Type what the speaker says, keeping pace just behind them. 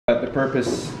The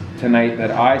purpose tonight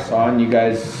that I saw, and you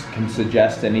guys can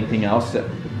suggest anything else that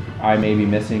I may be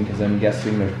missing, because I'm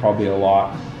guessing there's probably a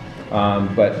lot,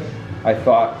 but I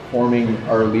thought forming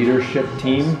our leadership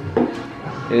team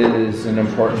is an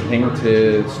important thing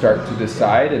to start to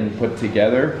decide and put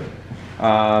together.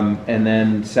 And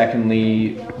then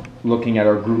secondly, looking at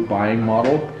our group buying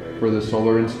model for the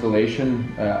solar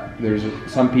installation. There's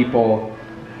some people,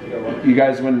 you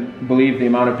guys wouldn't believe the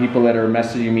amount of people that are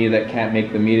messaging me that can't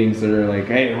make the meetings, that are like,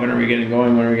 hey, when are we getting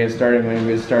going, when are we getting started, when are we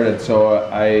getting started? So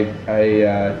I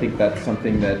think that's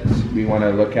something that we want to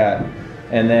look at.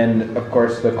 And then of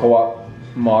course the co-op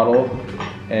model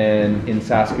and in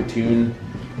Saskatoon,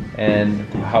 and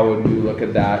how would we look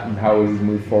at that and how would we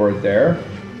move forward there.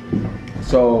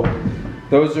 So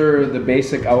those are the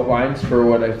basic outlines for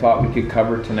what I thought we could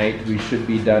cover tonight. We should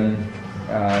be done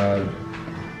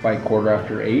by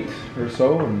 8:15 or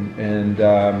so,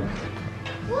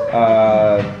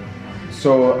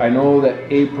 so I know that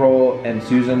April and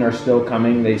Susan are still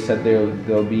coming. They said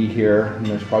they'll be here, and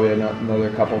there's probably another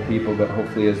couple people, but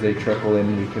hopefully as they trickle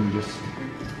in we can just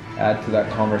add to that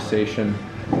conversation.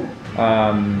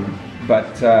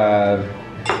 But I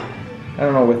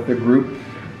don't know, with the group,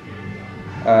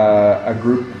 a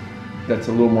group that's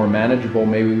a little more manageable,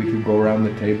 maybe we could go around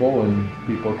the table and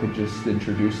people could just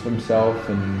introduce themselves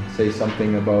and say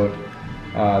something about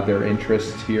their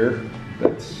interest here.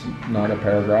 That's not a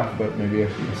paragraph, but maybe a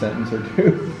sentence or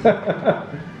two.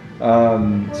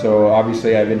 So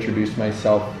obviously I've introduced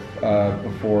myself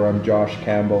before. I'm Josh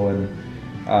Campbell, and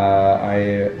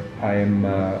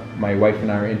my wife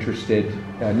and I are interested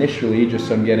initially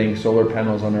just on getting solar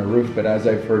panels on our roof, but as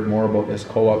I've heard more about this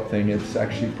co-op thing, it's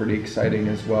actually pretty exciting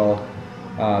as well.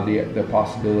 The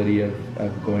possibility of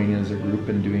going as a group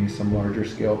and doing some larger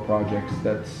scale projects.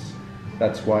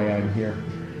 That's why I'm here.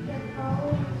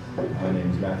 My name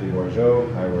is Matthew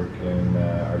Warjo. I work in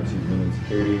RBC Community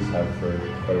Securities, have for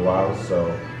quite a while.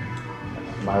 So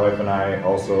my wife and I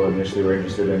also initially were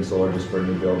interested in solar just for a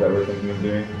new build that we're thinking of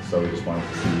doing. So we just wanted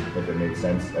to see if it made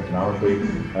sense economically.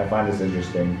 And I find this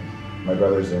interesting. My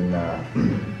brother's in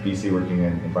BC working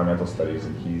in environmental studies,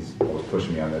 and he's always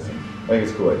pushing me on this, and I think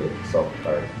it's a cool idea. So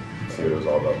I see what it was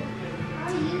all about.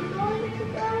 Are you going to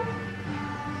go?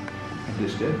 I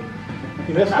just did.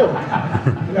 You missed him.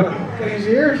 You got his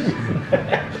ears.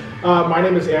 My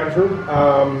name is Andrew.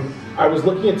 I was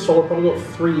looking at solar probably about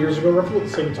 3 years ago, roughly at the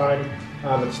same time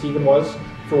that Stephen was,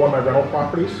 for one of my rental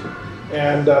properties.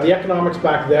 And the economics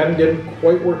back then didn't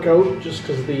quite work out just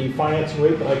because of the financing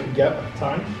rate that I could get at the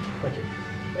time. Thank you.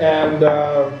 And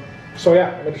so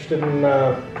yeah, I'm interested in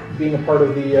being a part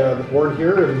of the board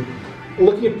here, and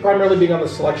looking at primarily being on the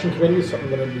selection committee is something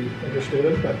that I'd be interested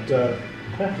in. But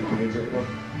yeah.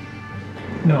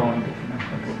 No, I'm good.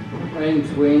 My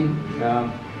name's Wayne.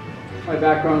 My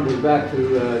background goes back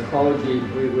to college way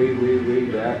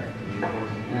back,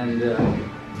 and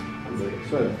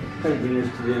so I've kind of been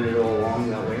interested in it all along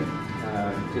that way.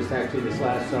 Just actually this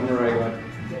last summer I got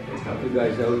you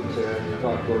guys out to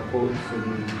talk about quotes and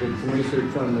did some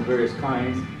research on the various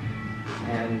kinds,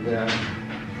 and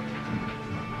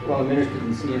well, I'm interested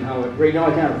in seeing how it, right now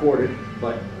I can't afford it,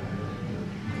 but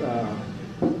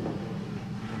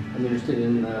I'm interested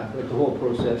in like the whole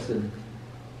process and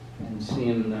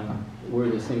seeing where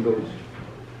this thing goes.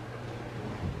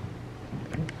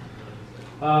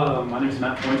 My name is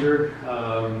Matt Pointer.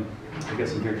 I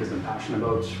guess I'm here because I'm passionate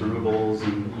about renewables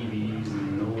and EVs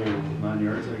and the whole 9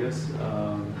 yards, I guess.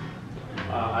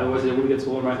 I was able to get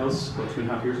solar in my house about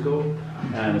 2.5 years ago,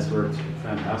 and it's worked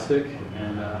fantastic,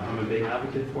 and I'm a big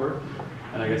advocate for it.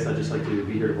 And I guess I'd just like to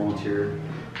be here to volunteer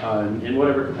in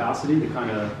whatever capacity to kind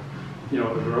of,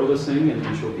 grow this thing and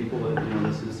show people that,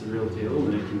 this is the real deal,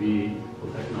 and it can be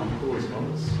both economical as well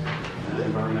as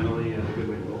environmentally a good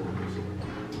way to go.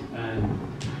 And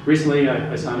recently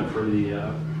I signed up for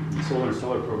the solar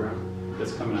installer program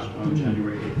that's coming up on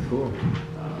January 8th. Cool.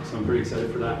 So I'm pretty excited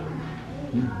for that.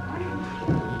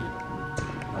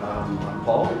 I'm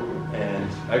Paul, and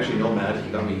I actually know Matt. He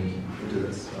got me into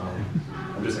this.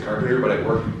 I'm just a carpenter, but I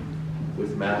work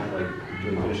with Matt, like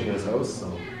doing finishing in his house. So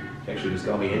he actually just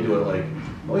got me into it. Like,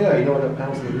 oh yeah, I have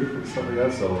panels on the roof and stuff like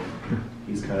that. So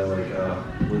he's kind of like a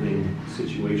living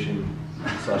situation /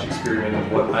 experiment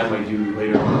of what I might do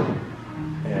later on.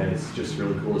 And it's just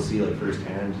really cool to see like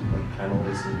firsthand like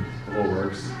panels and the whole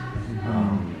works.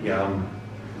 Yeah, I'm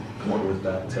going with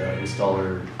that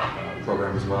installer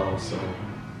program as well. So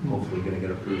hopefully going to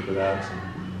get approved for that. And,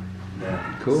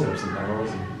 yeah, cool. Set up some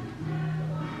panels. And,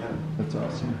 yeah, that's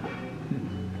awesome.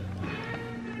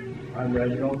 I'm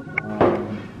Reginald.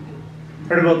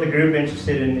 Heard about the group,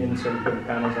 interested in sort of putting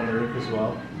panels on the roof as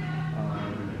well.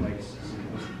 Like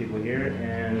most people here.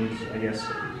 And I guess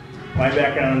my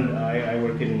background, I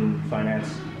work in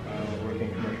finance, working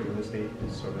in commercial real estate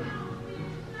is sort of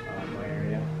my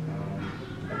area.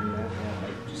 Other than that, yeah,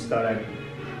 I just thought I'd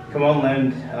come out and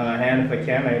lend a hand if I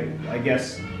can. I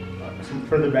guess some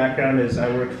further background is I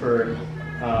work for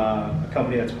a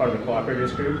company that's part of the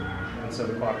cooperatives group. And so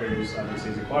the cooperatives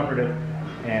obviously is a cooperative,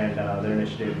 and their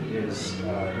initiative is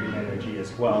green energy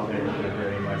as well. They're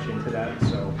very much into that.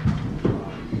 So you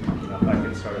know, if I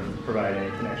could sort of provide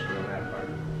any connection on that part.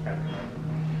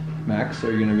 Max,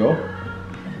 are you gonna go?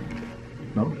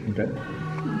 No? Okay.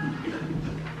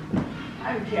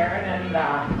 I'm Karen, and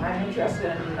I'm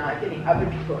interested in getting other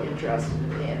people interested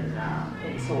in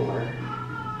solar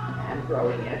and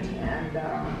growing it, and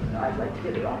I'd like to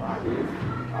get it on our roof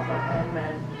of our home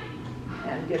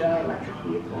and get an electric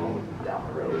vehicle down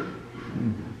the road.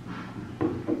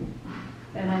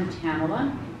 And I'm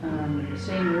Tamala,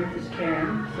 same roof as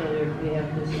Karen, so we have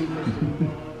this interest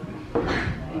in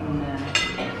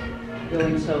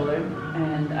going solar,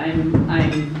 and I'm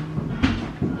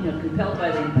you know, compelled by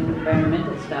the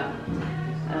environmental stuff,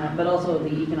 but also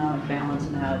the economic balance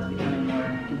and how it's becoming more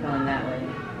compelling that way.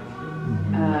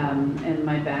 And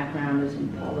my background is in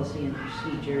policy and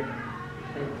procedure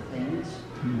type things.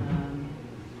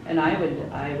 And I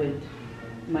would,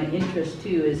 my interest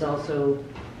too is also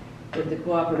with the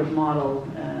cooperative model,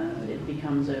 it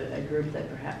becomes a group that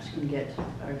perhaps can get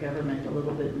our government a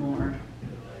little bit more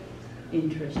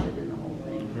interested in the whole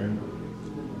thing.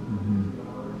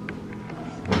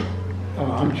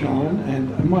 I'm John,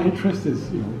 and my interest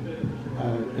is, you know,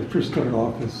 it first started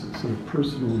off as sort of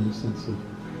personal in the sense of,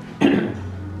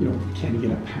 you know, can you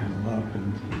get a panel up,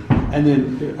 and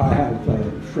then I have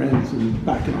friends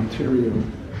back in Ontario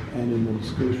and in Nova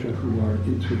Scotia who are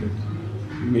into it in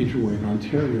a major way. In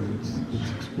Ontario, it's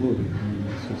exploding. I mean,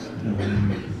 it's just,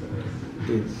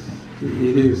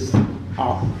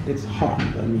 it's hot.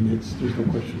 I mean, there's no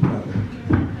question about it.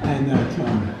 And that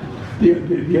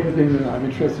the other thing that I'm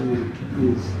interested in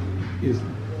is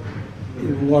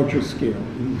in a larger scale,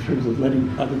 in terms of letting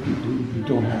other people who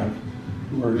don't have,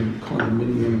 who are in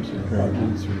condominiums or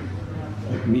apartments or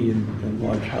like me in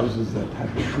large houses that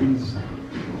have trees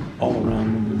all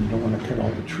around them, and you don't want to cut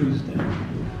all the trees down.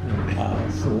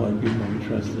 So I'd be more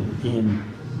interested in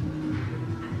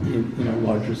a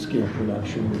larger scale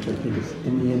production, which I think is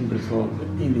in the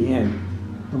end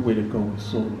the way to go with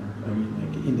solar. I mean,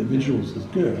 like individuals is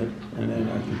good, and then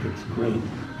I think it's great,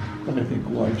 but I think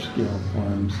large scale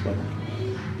farms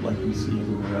like we see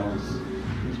everywhere else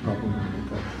is probably where to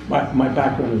go. My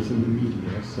background is in the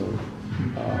media, so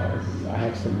I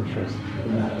have some interest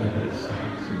in that area. So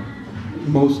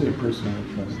mostly a personal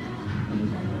interest.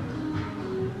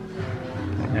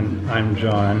 And I'm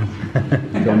John.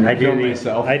 I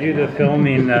do the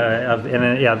filming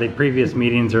yeah, the previous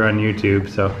meetings are on YouTube,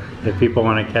 so if people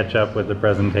want to catch up with the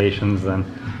presentations, then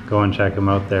go and check them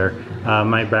out there.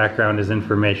 My background is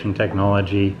information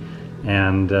technology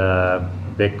and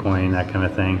Bitcoin, that kind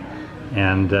of thing.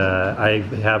 And I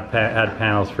have had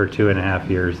panels for 2.5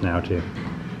 years now too.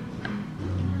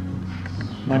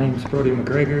 My name is Brody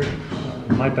McGregor.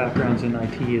 My background's in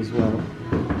IT as well.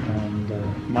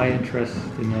 My interest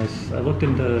in this, I looked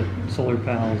into solar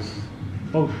panels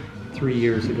about 3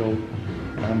 years ago,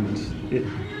 and it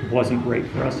wasn't great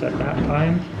for us at that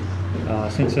time.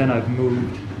 Since then I've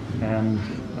moved, and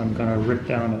I'm gonna rip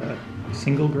down a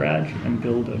single garage and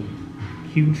build a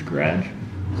huge garage.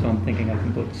 So I'm thinking I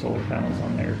can put solar panels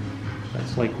on there.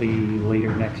 That's likely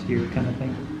later next year kind of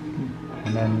thing.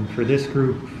 And then for this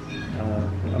group,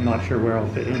 I'm not sure where I'll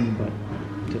fit in, but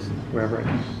just wherever I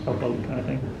can help out kind of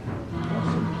thing.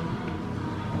 Awesome.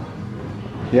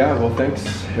 Yeah, well, thanks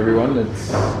everyone.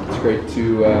 It's great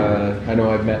to, I know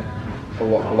I've met a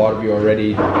lot of you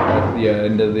already at the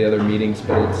end of the other meetings,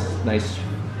 but it's nice,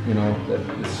 you know, that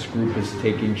this group is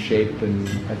taking shape. And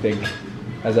I think,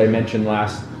 as I mentioned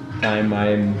last time,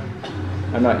 I'm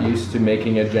not used to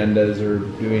making agendas or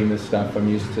doing this stuff. I'm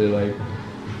used to like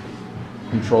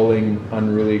controlling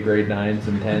unruly grade 9s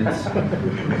and 10s,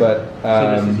 but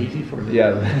so this is easy for you.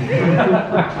 Yeah.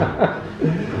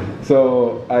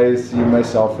 So I see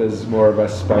myself as more of a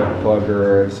spark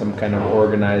plugger or some kind of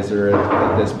organizer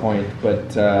at this point. But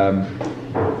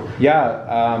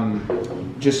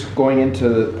just going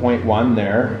into point 1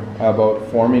 there about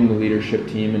forming the leadership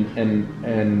team, and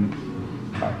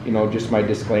you know, just my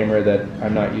disclaimer that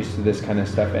I'm not used to this kind of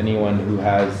stuff. Anyone who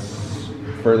has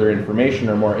further information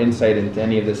or more insight into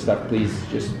any of this stuff, please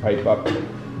just pipe up.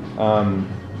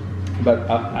 But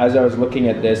as I was looking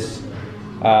at this,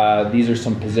 these are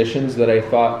some positions that I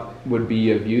thought would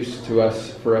be of use to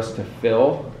us, for us to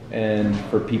fill and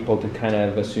for people to kind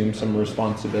of assume some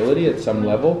responsibility at some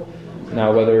level.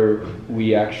 Now, whether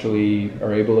we actually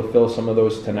are able to fill some of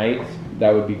those tonight,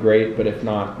 that would be great, but if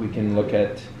not, we can look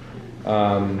at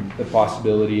the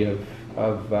possibility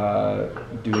of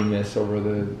doing this over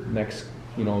the next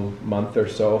month or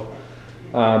so.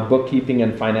 Bookkeeping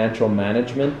and financial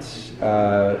management,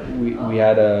 we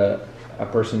had a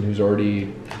person who's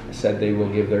already said they will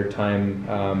give their time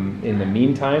in the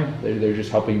meantime. They're just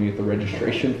helping me with the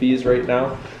registration fees right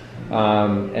now.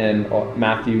 And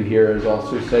Matthew here has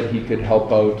also said he could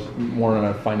help out more on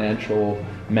a financial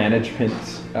management.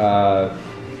 I'm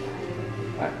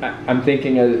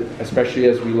thinking, especially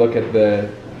as we look at the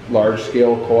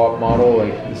large-scale co-op model,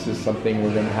 like this is something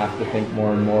we're going to have to think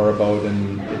more and more about,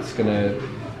 and it's going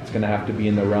to have to be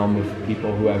in the realm of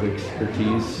people who have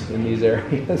expertise in these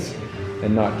areas,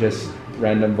 and not just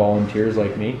random volunteers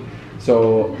like me.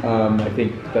 So I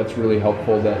think that's really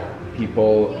helpful that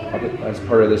people, as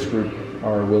part of this group,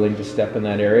 are willing to step in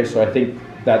that area. So I think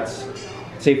that's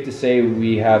safe to say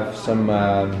we have some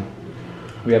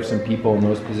people in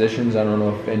those positions. I don't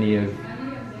know if any of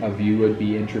you would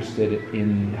be interested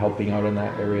in helping out in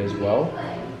that area as well.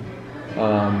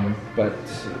 But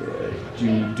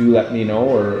do let me know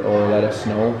or let us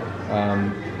know.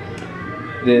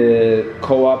 The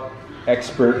co-op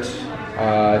expert,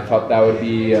 I thought that would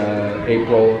be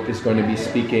April is going to be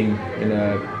speaking in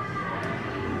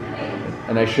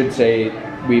and I should say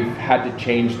we've had to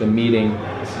change the meeting.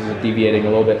 This is deviating a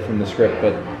little bit from the script,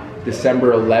 but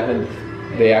December 11th,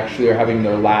 they actually are having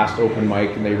their last open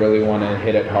mic and they really want to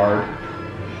hit it hard.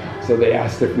 So they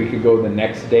asked if we could go the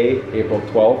next day, April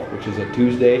 12th, which is a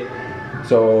Tuesday.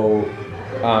 So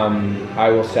I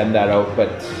will send that out.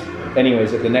 But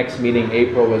anyways, at the next meeting,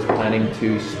 April was planning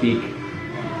to speak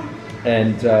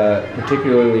and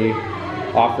particularly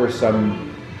offer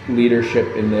some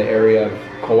leadership in the area of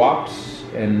co-ops.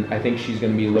 And I think she's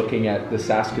going to be looking at the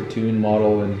Saskatoon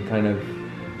model and kind of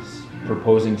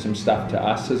proposing some stuff to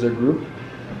us as a group.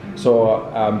 So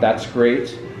that's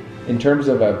great. In terms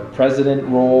of a president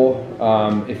role,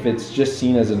 if it's just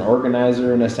seen as an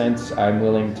organizer in a sense, I'm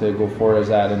willing to go for as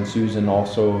that. And Susan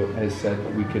also has said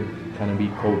we could kind of be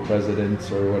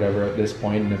co-presidents or whatever at this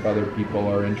point. And if other people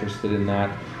are interested in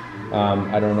that,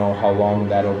 I don't know how long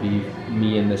that'll be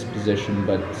me in this position,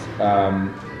 but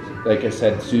like I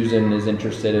said, Susan is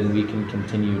interested and we can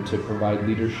continue to provide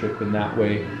leadership in that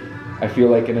way. I feel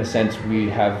like in a sense we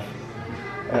have,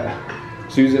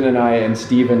 Susan and I and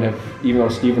Stephen have, even though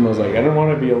Stephen was like, I don't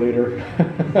want to be a leader,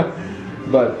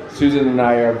 but Susan and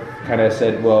I are kind of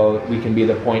said, well, we can be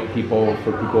the point people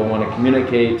for people who want to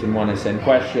communicate and want to send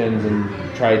questions and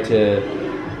try to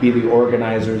be the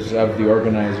organizers of the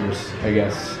organizers, I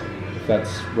guess, if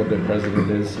that's what the president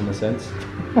is in a sense.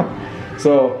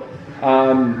 So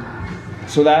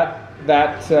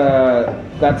that's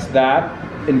that.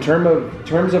 In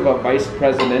terms of a vice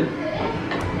president,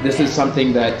 this is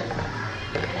something that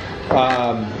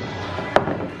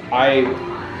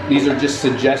these are just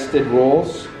suggested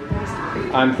roles.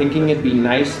 I'm thinking it'd be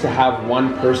nice to have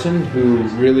one person who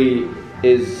really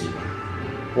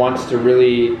wants to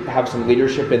really have some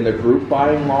leadership in the group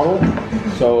buying model.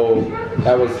 So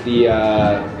that was the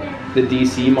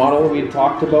DC model we had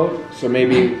talked about. So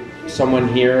maybe someone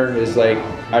here is like,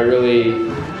 I really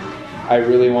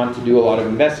want to do a lot of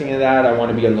investing in that. I want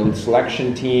to be on the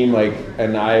selection team,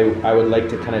 and I would like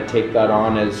to kind of take that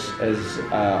on as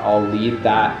I'll lead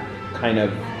that kind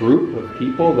of group of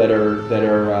people that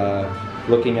are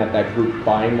looking at that group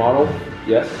buying model.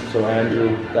 Yes, so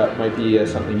Andrew, that might be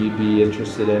something you'd be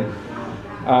interested in.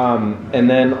 And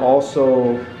then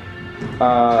also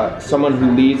someone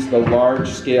who leads the large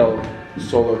scale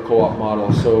solar co-op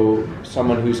model. So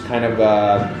someone who's kind of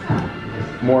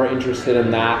more interested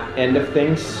in that end of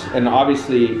things. And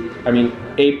obviously, I mean,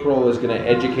 April is going to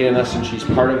educate on us and she's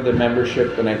part of the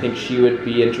membership, and I think she would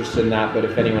be interested in that, but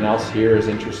if anyone else here is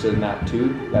interested in that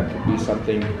too, that could be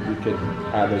something we could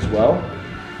have as well.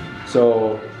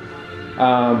 So,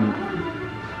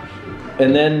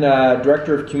 and then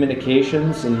Director of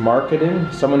Communications and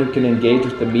Marketing, someone who can engage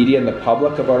with the media and the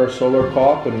public about our solar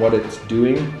co-op and what it's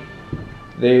doing.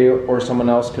 They or someone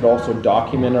else could also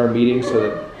document our meetings so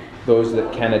that those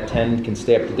that can attend can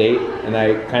stay up to date. And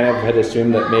I kind of had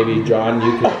assumed that maybe John,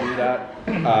 you could do that,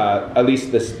 at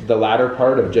least the latter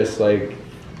part of just like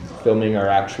filming our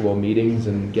actual meetings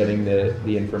and getting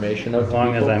the information out to people. As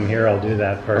long as I'm here, I'll do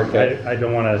that part. Okay. I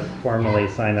don't want to formally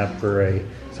sign up for a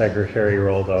secretary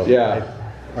role though. Yeah.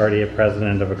 I'm already a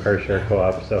president of a car share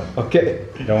co-op, so okay.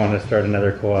 Don't want to start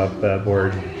another co-op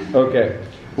board. Okay.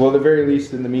 Well, at the very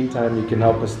least, in the meantime, you can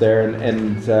help us there,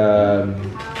 and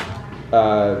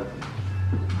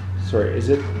sorry, is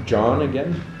it John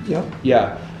again? Yeah.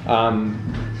 Yeah.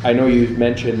 I know you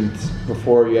mentioned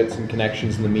before you had some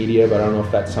connections in the media, but I don't know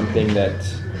if that's something that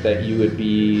you would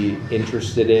be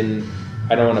interested in.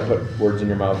 I don't want to put words in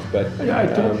your mouth, but I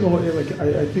don't know. Like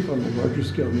I think on a larger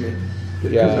scale,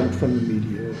 because Yeah. I'm from the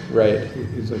media, Right.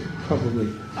 Is like probably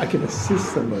I can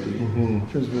assist somebody Mhm. in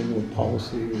terms of a little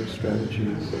policy or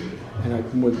strategies, and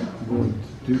I'm willing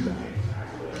to do that.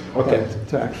 Okay. But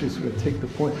to actually sort of take the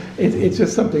point, it's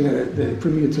just something that for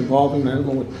me it's evolving. I don't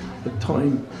know what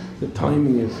the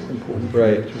timing is important for me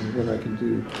Right. in terms of what I can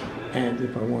do, and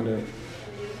if I want to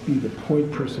be the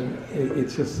point person,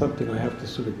 it's just something I have to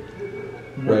sort of.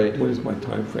 Right. What is my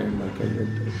time frame? Like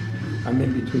I'm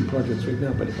in between projects right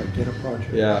now, but if I get a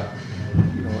project, Yeah.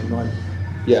 you know, I'm not.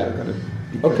 Yeah. So I gotta be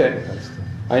careful Okay. with that stuff.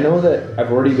 I know that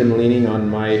I've already been leaning on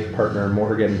my partner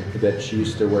Morgan, that she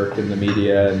used to work in the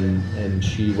media and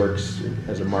she works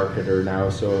as a marketer now,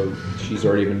 so she's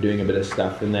already been doing a bit of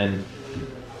stuff. And then,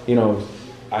 you know,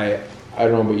 I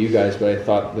don't know about you guys, but I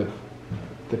thought the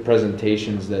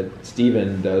presentations that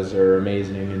Steven does are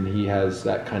amazing, and he has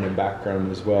that kind of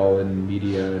background as well in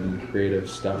media and creative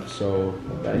stuff. So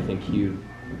I think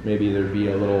maybe there'd be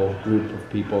a little group of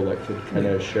people that could kind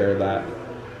of share that.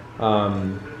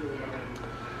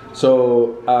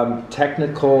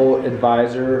 Technical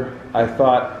advisor, I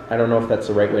don't know if that's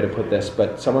the right way to put this,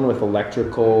 but someone with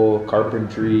electrical,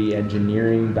 carpentry,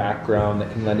 engineering background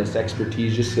that can lend us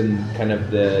expertise just in kind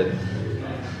of the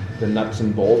nuts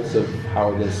and bolts of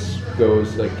how this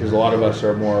goes. Like, because a lot of us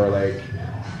are more like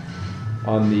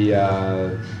on the,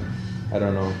 I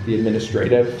don't know, the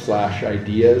administrative /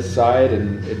 ideas side,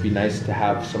 and it'd be nice to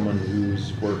have someone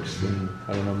who's works in,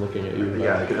 I don't know, I'm looking at you.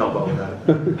 Yeah, I could help out with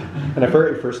that. And I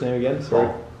forgot your first name again? Sorry.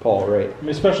 Paul, right. I mean,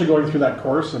 especially going through that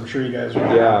course, I'm sure you guys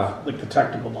are Yeah. like the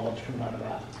technical knowledge coming out of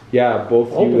that. Yeah, both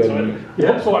you and...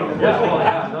 Yeah, that's what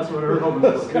we're hoping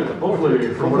for.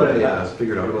 Hopefully, From what I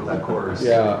figured out about that course,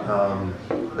 Yeah.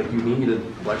 like you need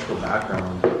an electrical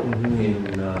background in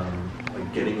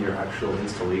like getting your actual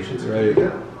installations Right.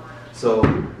 certificate. So,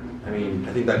 I mean,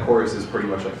 I think that course is pretty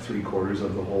much like 3/4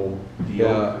 of the whole deal,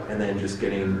 Yeah. and then just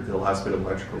getting the last bit of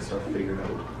electrical stuff figured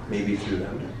out, maybe through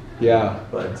them. Yeah.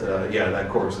 But yeah, that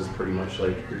course is pretty much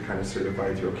like you're kind of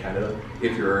certified through Canada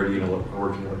if you're already a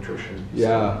working electrician.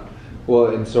 Yeah. Well,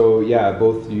 and so, yeah,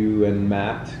 both you and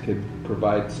Matt could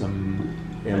provide some,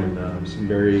 some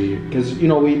very, because, you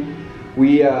know, we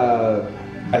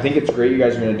I think it's great you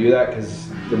guys are going to do that, because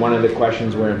one of the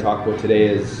questions we're going to talk about today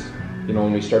is, you know,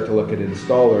 when we start to look at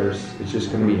installers, it's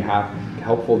just going to be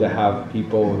helpful to have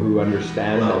people who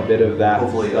understand a bit of that.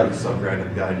 Hopefully, like some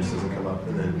random guy just doesn't come up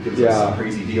and then gives Yeah. us some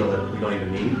crazy deal that we don't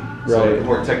even need. So Right. the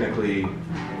more technically,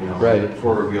 you know, Right.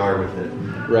 forward we are with it,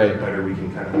 Right. the better we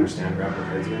can kind of understand, wrap our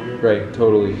heads around it. Right,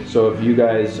 totally. So if you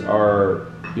guys are,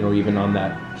 you know, even on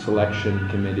that selection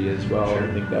committee as well, Sure. I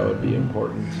think that would be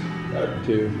important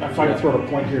too. If I can throw a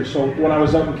point here. So when I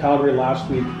was out in Calgary last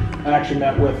week, I actually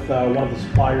met with one of the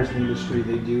suppliers in the industry.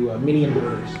 They do mini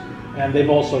inverters, and they've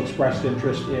also expressed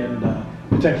interest in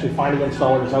potentially finding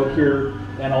installers out here,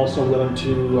 and also willing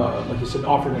to, like you said,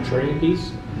 offering a training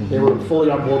piece. They were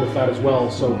fully on board with that as well.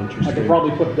 So I could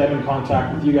probably put them in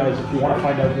contact with you guys if you want to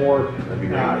find out more. That'd be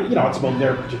great. You know, it's about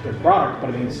their particular product, but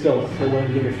I mean, still, if they're willing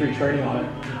to give you free training on it.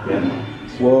 Yeah.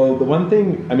 Well, the one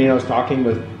thing, I mean, I was talking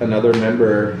with another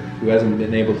member who hasn't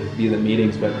been able to be in the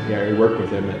meetings, but yeah, I work with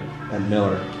him at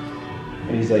Miller.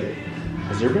 And he's like,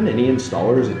 has there been any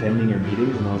installers attending your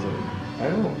meetings? And I was like, I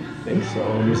don't think so.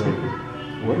 And he's like,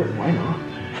 why not?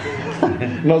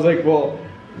 And I was like, well,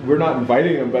 we're not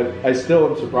inviting them, but I still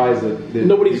am surprised that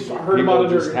Nobody's heard about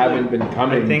it or- just haven't been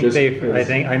coming.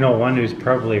 I know one who's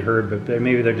probably heard, but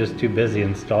maybe they're just too busy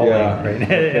installing. Yeah, Right,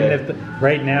 okay. and if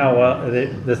right now,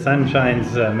 the sun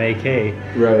shines May K,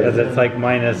 Right. because it's like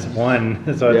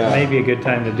 -1, so it's Yeah. maybe a good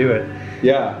time to do it.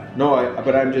 Yeah, no,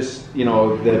 but I'm just, you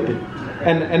know,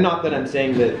 and not that I'm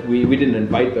saying that we didn't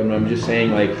invite them. I'm just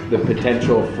saying, like, the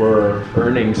potential for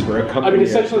earnings for a company. I mean,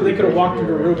 essentially, they could have walked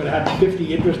into a room and had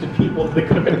 50 interested people that they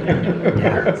could have been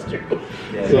embarrassed to.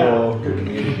 Yeah, So- good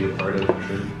community to be a part of, for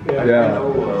sure. Yeah. Yeah. I know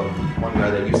one guy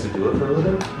that used to do it for a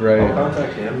living. Right. I'll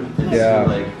contact him and Yeah.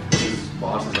 see, like, his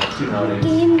boss is up to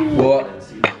nowadays. Well, And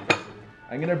see-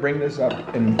 I'm gonna bring this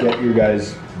up and get you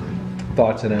guys'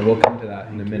 thoughts, and I will come to that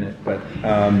in a minute. But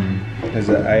because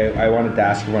I wanted to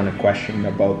ask everyone a question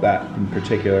about that in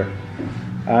particular.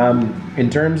 In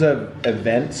terms of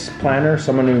events planner,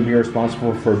 someone who would be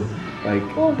responsible for like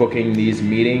booking these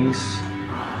meetings,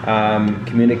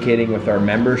 communicating with our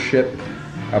membership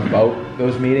about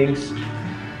those meetings.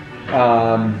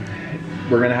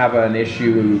 We're gonna have an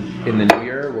issue in the new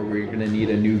year where we're gonna need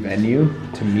a new venue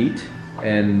to meet.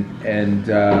 and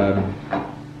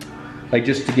like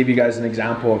just to give you guys an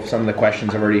example of some of the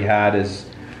questions I've already had is,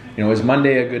 you know, is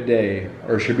Monday a good day,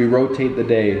 or should we rotate the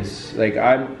days? Like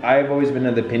I've always been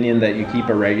of the opinion that you keep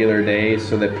a regular day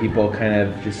so that people kind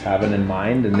of just have it in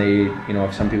mind, and they, you know,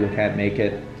 if some people can't make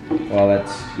it, well,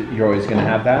 you're always going to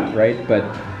have that, right? But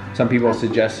some people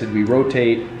suggested we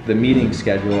rotate the meeting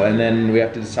schedule, and then we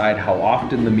have to decide how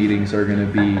often the meetings are going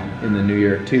to be in the new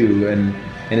year too, and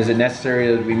is it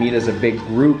necessary that we meet as a big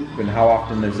group, and how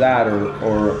often is that,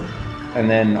 or and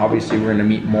then obviously we're going to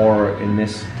meet more in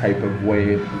this type of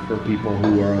way for people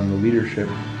who are on the leadership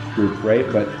group, right?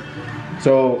 But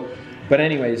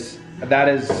anyways, that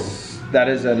is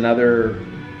another.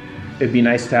 It'd be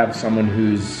nice to have someone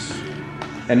who's,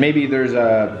 and maybe there's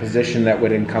a position that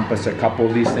would encompass a couple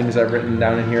of these things I've written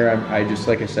down in here. I just,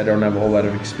 like I said, I don't have a whole lot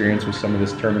of experience with some of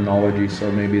this terminology, so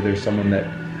maybe there's someone that,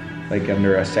 like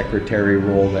under a secretary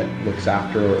role, that looks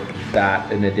after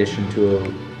that in addition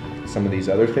to some of these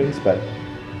other things. But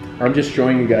I'm just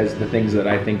showing you guys the things that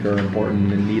I think are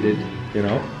important and needed, you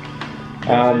know.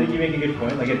 I think you make a good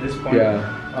point. Like at this point, yeah.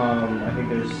 I think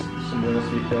there's some roles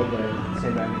to be filled, but at the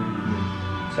same time,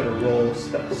 you sort of roll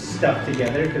stuff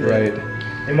together. Cause right.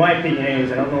 In my opinion,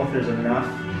 anyways, I don't know if there's enough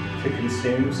to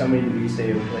consume somebody to be,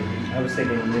 say, like I was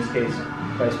thinking in this case,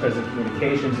 vice president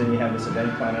communications, and you have this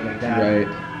event planner like that.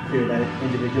 Right. That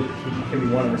individual can be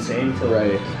one and the same until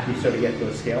you sort of get to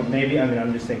a scale. Maybe, I mean,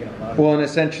 I'm just thinking out loud. Well, and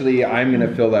essentially, I'm going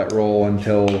to fill that role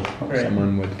until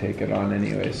someone would take it on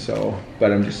anyway. So,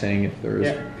 but I'm just saying if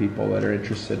there's people that are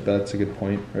interested, that's a good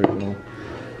point. Original.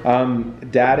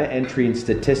 Data entry and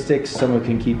statistics. Someone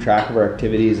can keep track of our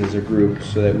activities as a group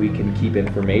so that we can keep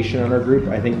information on our group.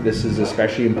 I think this is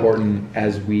especially important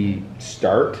as we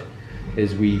start.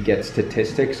 Is we get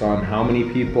statistics on how many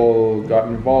people got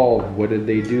involved, what did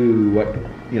they do, what,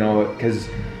 you know, because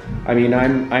I mean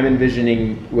I'm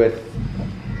envisioning with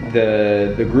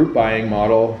the group buying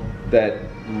model that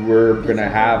we're going to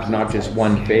have not just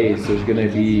one phase. There's going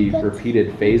to be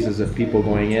repeated phases of people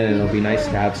going in, and it'll be nice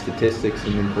to have statistics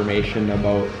and information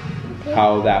about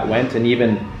how that went, and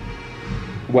even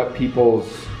what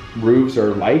people's roofs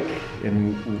are like,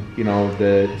 and you know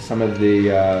some of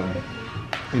the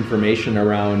information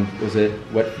around, was it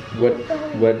what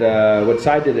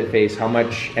side did it face, how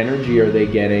much energy are they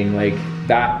getting, like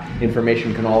that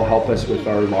information can all help us with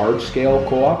our large scale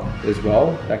co-op as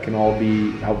well. That can all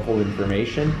be helpful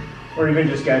information. Or even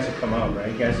just guys who come out,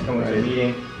 right? Guys who come to a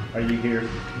meeting, are you here,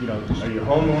 you know, are you a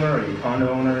homeowner, are you a condo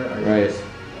owner, are you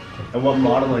and what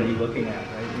model are you looking at,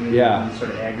 right? You sort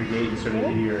of aggregate and sort of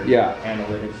do your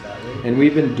analytics that way. And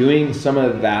we've been doing some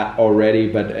of that already,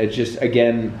 but it's just,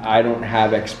 again, I don't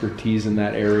have expertise in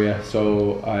that area,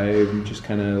 so I'm just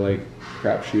kind of like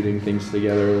crap shooting things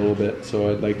together a little bit.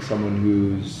 So I'd like someone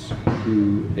who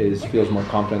feels more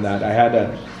confident in that. I had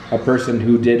a person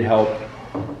who did help,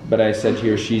 but I said to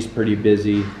her she's pretty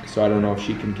busy, so I don't know if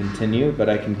she can continue, but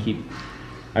I can keep.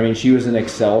 I mean, she was an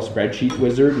Excel spreadsheet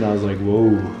wizard, and I was like,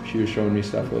 whoa, she was showing me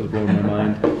stuff that was blowing my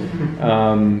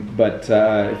mind. But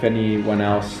if anyone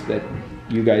else that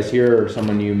you guys here or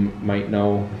someone you might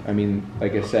know, I mean,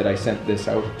 like I said, I sent this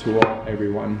out to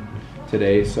everyone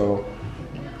today, so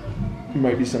there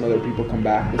might be some other people come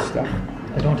back with stuff.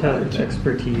 I don't have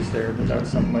expertise there, but that's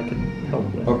something I can help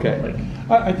with. Okay.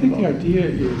 I think the idea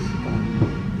is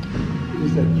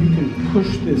that you can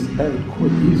push this out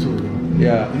quite easily.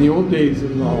 Yeah. In the old days,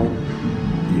 it was all,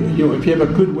 you know, if you have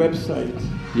a good website,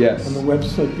 yes, and the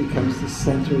website becomes the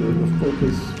center or the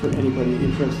focus for anybody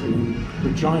interested in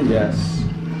Regina, yes,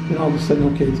 then all of a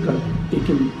sudden, okay,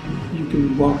 you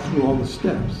can walk through all the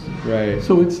steps. Right.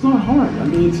 So it's not hard. I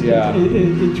mean, it's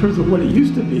in terms of what it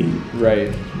used to be.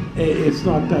 Right. It's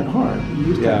not that hard. You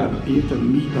used to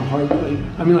meet the hard place.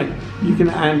 I mean, like you can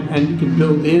and you can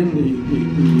build in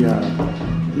the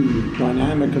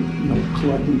dynamic of, you know,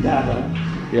 collecting data,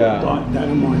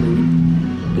 data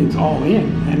mining. It's all in,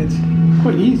 and it's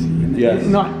quite easy. And it's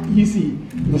not easy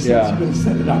in the sense you're going to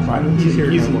set it up. I don't think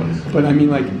it's easy, but I mean,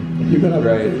 like you're going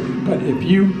to. But if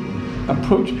you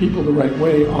approach people the right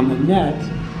way on the net,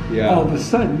 all of a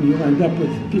sudden you'll end up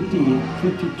with 50,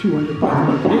 200,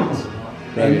 500 hits.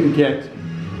 Right. And you get,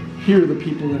 here are the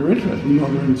people that are interested. We know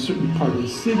they're in a certain part of the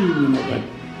city. We know that,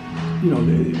 you know,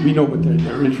 we know what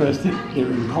they're interested. They're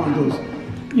in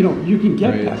condos. You know, you can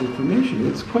get that information.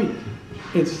 It's quite,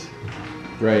 it's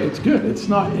good. It's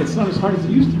not as hard as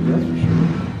it used to be. That's for sure.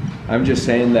 I'm just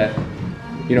saying that,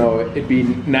 you know, it'd be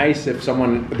nice if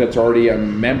someone that's already a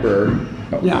member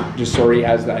Yeah. just already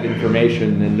has that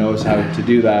information and knows how to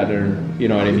do that, or you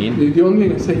know what I mean? The only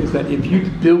thing I say is that if you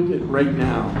build it right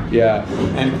now, Yeah,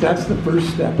 and if that's the first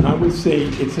step, and I would say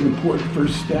it's an important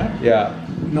first step. yeah,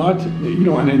 Not, you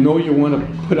know, and I know you want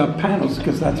to put up panels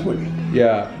because that's what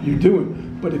yeah, you're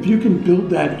doing. But if you can build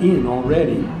that in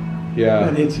already, yeah.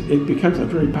 then it becomes a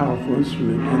very powerful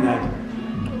instrument, and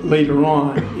that later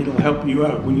on it'll help you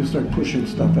out when you start pushing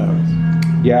stuff out.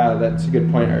 Yeah, that's a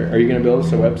good point. Are you going to build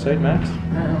us a website, Max?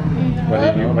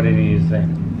 What did you say?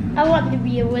 I want to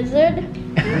be a wizard.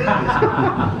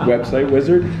 Website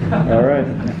wizard? All right.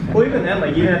 Well, even then,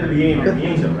 like even at the beginning of your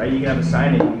meetings, though, right? You can have a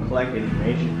sign in, you can collect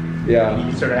information. Yeah. You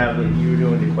can sort of have like you were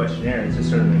doing the questionnaire. It's just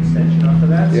sort of an extension off of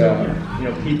that. Yeah. So, you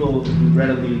know, people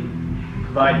readily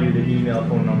provide you the email,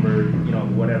 phone number, you know,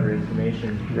 whatever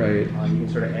information. Right. You can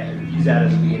sort of use that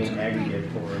as a beginning aggregate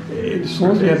for. As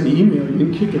long as you have the email, you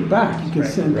can kick it back. You can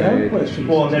send out questions.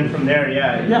 Well, and then from there,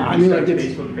 yeah. Yeah, I mean, like it's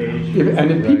it's Facebook page.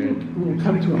 and if people will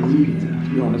come to a meeting, to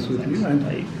be honest with you, and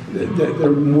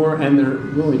they're more and they're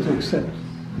willing to accept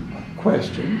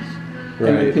questions. And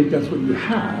I Right. think that's what you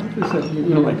have is that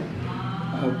you know, like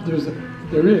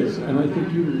there is, and I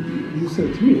think you said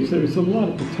it to me, is there's a lot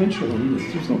of potential in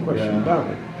this. There's no question Yeah.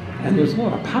 about it, and there's a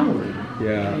lot of power in it.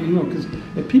 Yeah. You know, because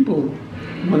if people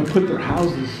want to put their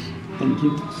houses and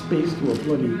give space to a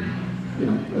bloody, you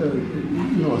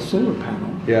know, a solar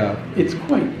panel, Yeah. it's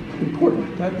quite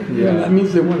important. That you know, Yeah. that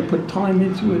means they want to put time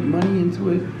into it, money into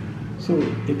it. So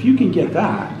if you can get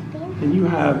that, and you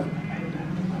have,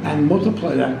 and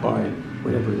multiply that by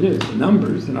whatever it is, the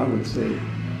numbers, then I would say,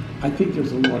 I think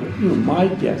there's a lot of, you know, my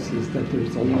guess is that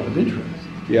there's a lot of interest.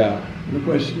 Yeah. And the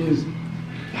question is,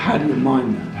 how do you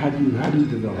mine that? How do you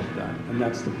develop that? And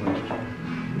that's the question.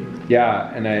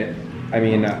 Yeah, and I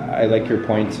mean, I like your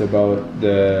points about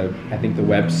I think the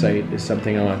website is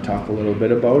something I want to talk a little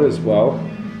bit about as well.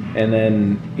 And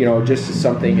then, you know, just as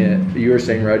something you were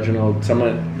saying, Reginald,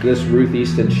 this Ruth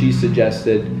Easton, she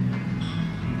suggested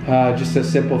just a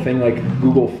simple thing like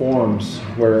Google Forms,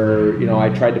 where, you know, I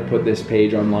tried to put this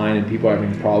page online and people are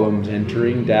having problems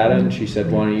entering data, and she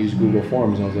said, why don't you use Google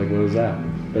Forms? And I was like, what is that?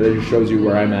 But it just shows you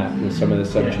where I'm at with some of this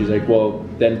stuff. She's like, well,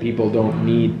 then people don't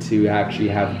need to actually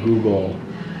have Google.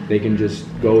 They can just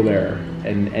go there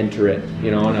and enter it,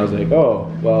 you know? And I was like, oh,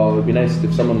 well, it'd be nice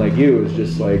if someone like you was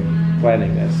just like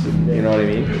planning this, and, you know what I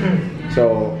mean?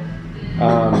 So,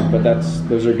 but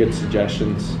those are good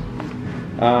suggestions.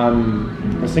 I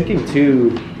was thinking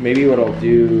too, maybe what I'll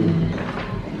do,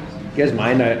 you guys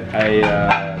mind, I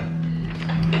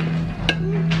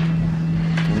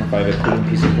don't know if I have a clean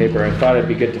piece of paper. I thought it'd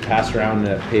be good to pass around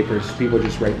the papers. People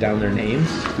just write down their names,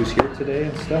 who's here today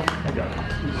and stuff. I got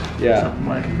it. Yeah,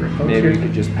 maybe we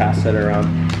could just pass that around.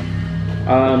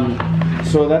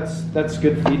 So that's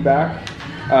good feedback.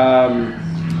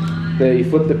 You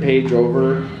flip the page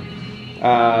over.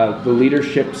 The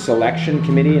leadership selection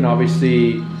committee, and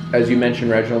obviously, as you mentioned,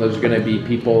 Reginald, there's going to be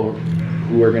people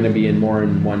who are going to be in more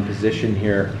in one position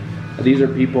here. These are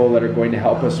people that are going to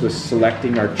help us with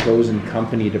selecting our chosen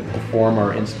company to perform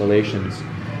our installations.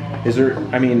 Is there,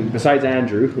 I mean, besides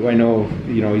Andrew, who I know,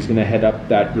 you know, he's going to head up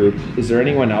that group, is there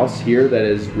anyone else here that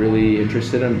is really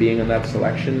interested in being on that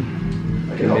selection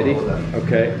committee?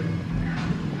 Okay.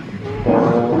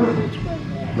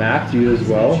 Matt, you as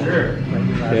well? Sure.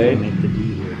 Okay.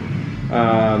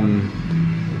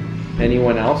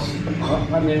 Anyone else?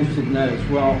 I'm interested in that as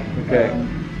well. Okay.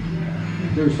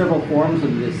 There are several forms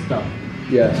of this stuff.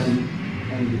 Yes.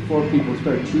 And before people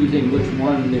start choosing which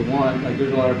one they want, like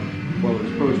there's a lot of, well,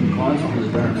 there's pros and cons to the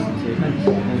environmental statement.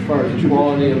 As far as the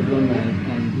quality of them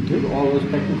and all those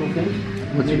technical things.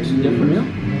 What's makes a your difference.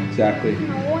 email? Exactly.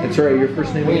 And sorry, your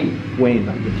first name? Wayne.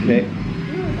 Okay.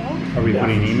 Are we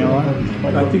putting email on?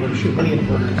 I think we should. Plenty of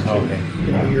inverters. Oh, okay.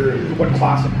 You know, what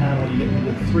class of panel you get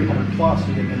into the 300 plus,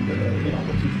 you get into the, you know,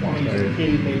 the 220s,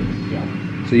 80 maybe, yeah.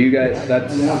 So you guys,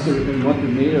 that's And what they're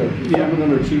made of. Some of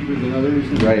them are cheaper than others.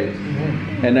 right.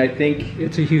 And I think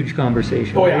It's a huge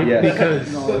conversation, Oh, yeah. right? Yes.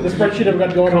 Because The spreadsheet I've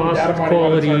got going on the cost, data mining,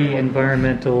 quality,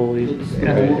 environmental,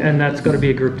 and that's got to be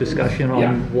a group discussion on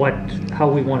Yeah. how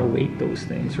we want to weight those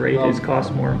things, right? Is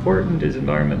cost more important? Is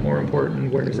environment more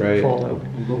important? Where does Right. it fall out?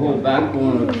 The whole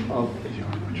backbone of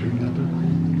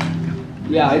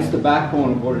yeah, it's the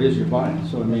backbone of what it is you're buying.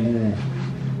 So I mean,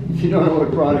 if you don't know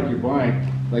what product you're buying,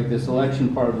 like the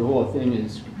selection part of the whole thing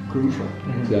is crucial.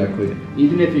 exactly.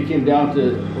 Even if you came down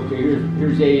to, okay,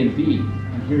 here's A and B,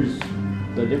 and here's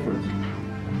the difference.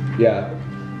 Yeah.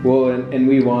 Well, and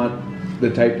we want the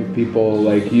type of people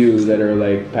like you that are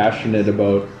like passionate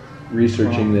about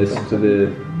researching this to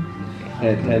the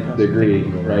 10th degree,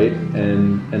 right?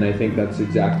 And I think that's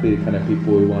exactly the kind of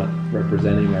people we want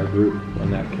representing our group on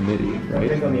that committee, I right?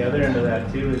 think on the other end of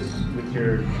that too is with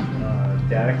your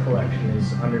data collection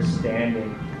is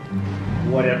understanding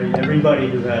what everybody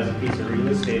who has a piece of real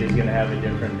estate is going to have a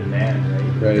different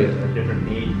demand, right? Right. A different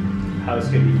need. House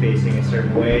could be facing a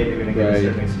certain way, they're going to get Right. a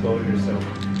certain exposure, so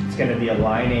it's going to be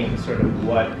aligning sort of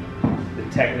what the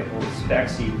technical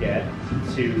specs you get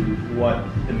to what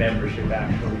the membership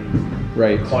actually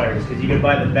Right. requires. Because you can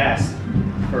buy the best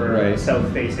for Right.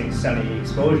 south-facing sunny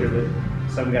exposure, but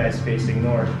some guy's facing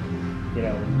north. You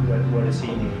know, what does he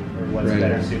need, or what's Right.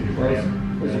 better suited for Well, him?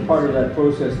 as a part of that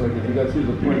process, like if you got through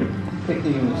the point of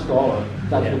picking an installer,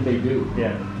 that's Yeah. what they do.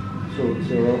 Yeah, So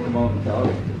they'll come out and tell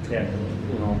you, yeah.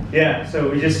 you know. Yeah, so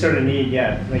we just sort of need, I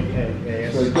guess,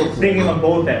 So it gets- thinking on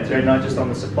both ends, right? Not just on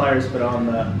the suppliers, but on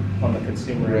the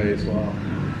consumer end Right. as well.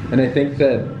 And I think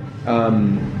that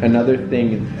another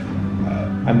thing,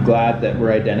 I'm glad that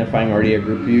we're identifying already a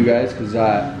group of you guys, because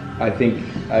I think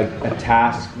a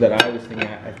task that I was thinking,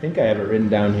 I think I have it written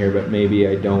down here, but maybe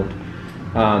I don't,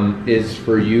 is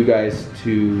for you guys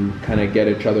to kind of get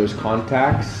each other's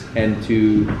contacts and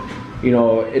to, you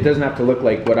know, it doesn't have to look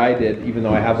like what I did, even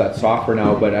though I have that software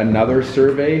now, but another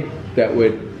survey that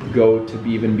would go to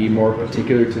even be more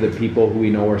particular to the people who we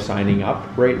know are signing up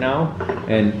right now,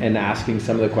 and asking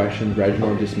some of the questions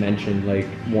Reginald just mentioned, like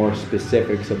more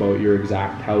specifics about your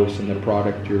exact house and the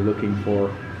product you're looking for,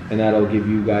 and that'll give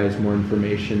you guys more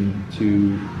information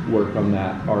to work on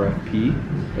that RFP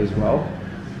as well.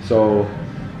 So,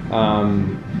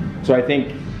 so I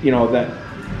think, you know, that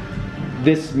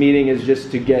this meeting is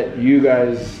just to get you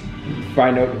guys,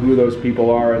 find out who those people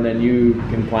are, and then you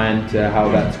can plan to how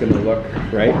that's going to look,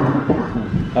 right?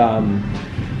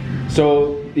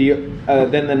 So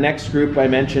then the next group I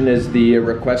mentioned is the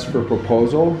request for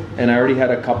proposal, and I already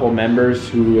had a couple members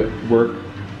who work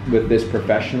with this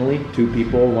professionally, 2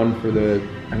 people, one for the,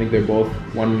 I think they're both,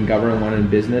 one in government, one in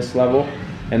business level,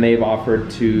 and they've offered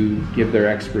to give their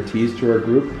expertise to our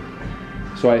group.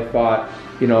 So I thought,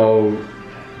 you know,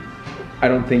 I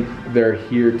don't think they're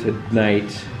here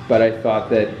tonight, but I thought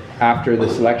that after the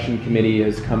selection committee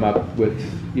has come up with,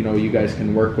 you know, you guys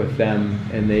can work with them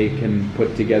and they can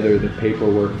put together the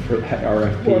paperwork for that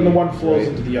RFP. Well, and the one flows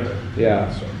right? into the other.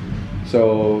 Yeah.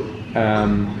 So,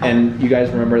 and you guys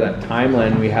remember that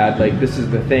timeline we had, like, this is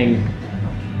the thing,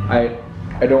 I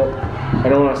don't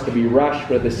want us to be rushed,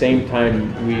 but at the same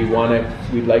time,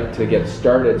 we'd like to get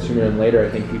started sooner than later. I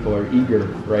think people are eager,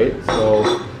 right?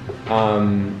 So,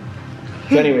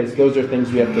 so anyways, those are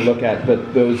things we have to look at, but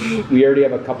we already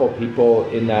have a couple people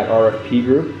in that RFP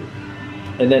group.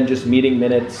 And then just meeting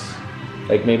minutes,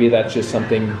 like maybe that's just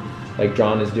something like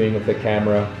John is doing with the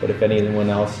camera, but if anyone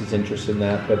else is interested in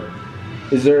that. But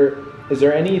is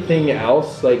there anything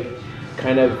else, like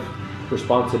kind of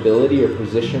responsibility or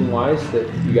position wise, that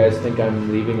you guys think I'm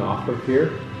leaving off of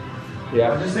here?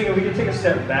 Yeah. I'm just thinking we could take a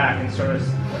step back and sort of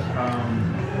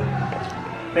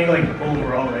think like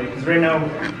overall, right? Because right now,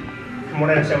 from what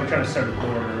I understand, we're trying to start a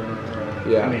board or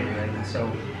a committee, right? And so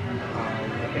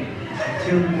I think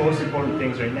the 2 most important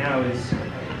things right now is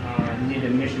you need a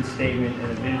mission statement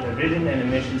and a vision and a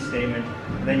mission statement.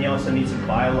 And then you also need some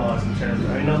bylaws in terms of,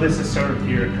 I know this is sort of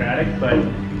bureaucratic, but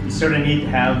you sort of need to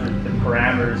have the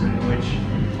parameters in which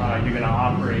you're going to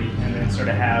operate, and then sort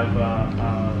of have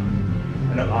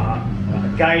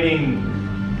a guiding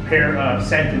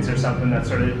sentence or something that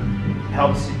sort of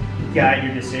helps guide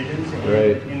your decisions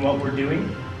in what we're doing.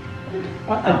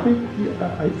 I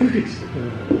think it's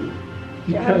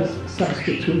because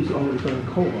Saskatoon's always on a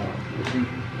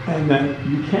co-op, and that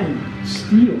you can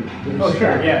steal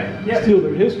their steal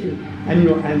their history, and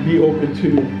and be open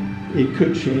to it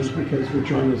could change because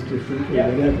Regina's different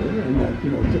or whatever, and that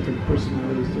different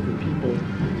personalities, different people,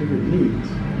 different needs.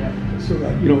 So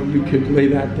that you could lay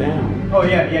that down. Oh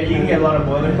yeah, you can get a lot of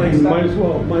boilerplate stuff.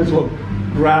 Might as well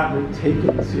grab it, take it,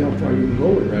 and see how far you can go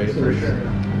with it. Right, so for sure.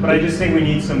 But I just think we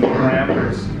need some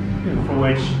parameters for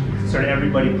which sort of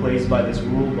everybody plays by this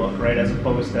rule book, right? As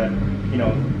opposed to,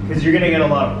 because you're going to get a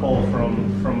lot of pull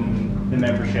from the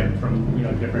membership, from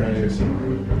different interests in the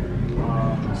group.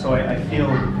 So I feel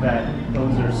that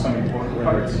those are some important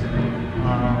parts.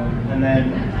 And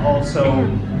then also,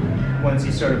 once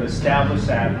you sort of establish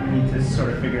that, you need to sort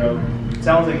of figure out, it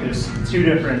sounds like there's 2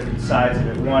 different sides of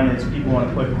it. One is people want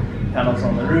to put panels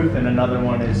on the roof, and another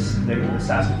one is the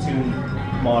Saskatoon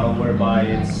model, whereby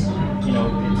it's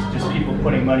just people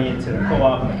putting money into the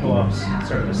co-op, and the co-op's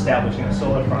sort of establishing a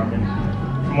solar farm. And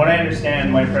from what I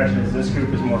understand, my impression is this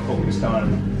group is more focused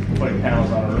on putting panels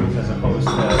on a roof as opposed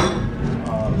to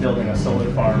building a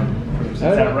solar farm. Is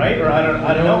that right? Or I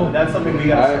don't know. That's something we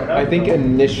got to sort out. I think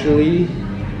initially,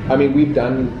 I mean, we've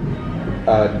done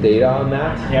data on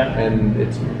that, Yeah. and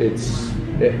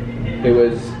it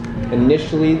was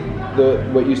initially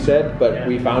what you said, but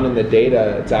we found in the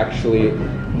data it's actually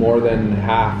more than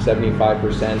half,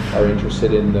 75% are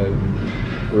interested in the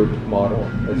group model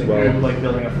as the well. group, like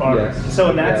building a farm. Yes. So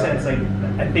in that Yeah. sense, like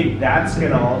I think that's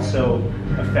gonna also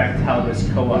affect how this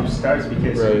co-op starts,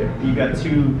 because you got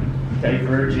two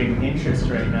diverging interests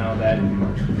right now that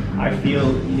I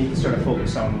feel you need to sort of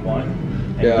focus on one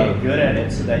and get good at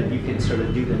it so that you can sort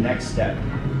of do the next step.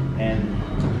 And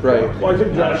right. Well, I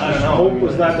think I don't Josh's know. hope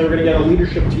was that they were going to get a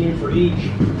leadership team for each,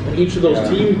 and each of those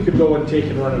teams could go and take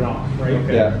and run it off, right?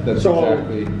 Okay. Yeah, that's So,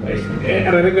 exactly.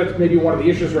 and I think that's maybe one of the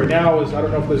issues right now is I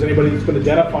don't know if there's anybody that's been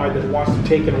identified that wants to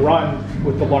take and run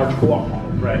with the large co-op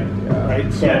model. Right.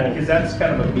 Right. So, yeah, because that's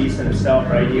kind of a beast in itself,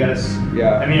 right? You gotta.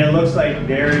 I mean, it looks like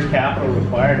their capital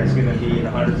required is going to be in the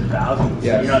hundreds of thousands.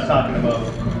 Yes. You're not talking about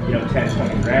 10,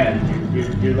 20 grand.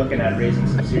 You're looking at raising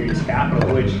some serious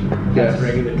capital, which has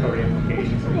regulatory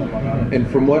implications and whatnot. And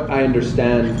from what I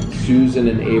understand, Susan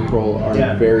and April are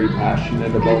very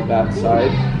passionate about that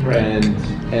side,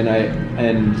 and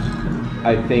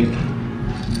I think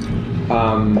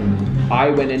I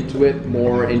went into it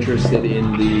more interested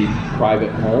in the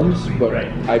private homes, but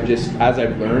I've just, as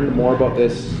I've learned more about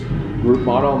this group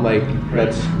model, I'm like,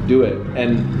 let's do it.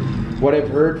 And what I've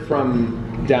heard from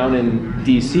down in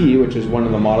DC, which is one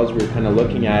of the models we were kind of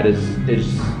looking at, is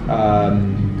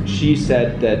she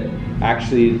said that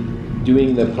actually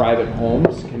doing the private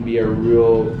homes can be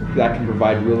that can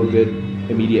provide real good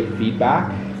immediate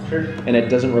feedback. Sure. And it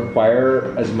doesn't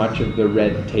require as much of the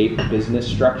red tape business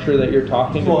structure that you're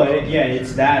talking about.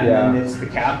 It's that, and then it's the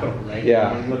capital, right?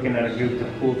 Yeah. You're looking at a group to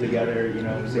pool together,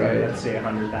 say, let's say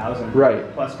 100,000. Right.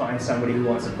 Plus find somebody who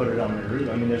wants to put it on their roof.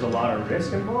 I mean, there's a lot of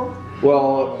risk involved.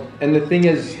 Well, and the thing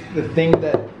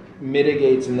that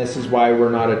mitigates, and this is why we're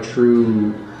not a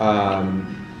true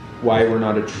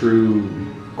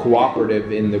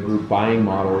cooperative in the group buying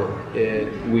model,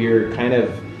 we're kind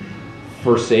of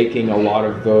forsaking a lot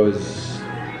of those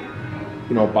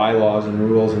bylaws and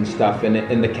rules and stuff,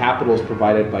 and the capital is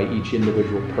provided by each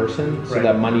individual person, so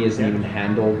that money isn't even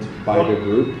handled by the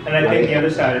group. And I think the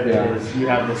other side of it is you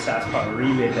have the SASPA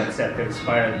rebate that's set to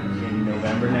expire in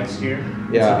November next year.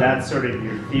 Yeah. So that's sort of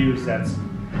your fuse that's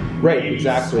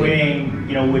exactly swaying,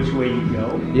 which way you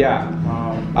go. Yeah.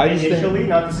 Initially,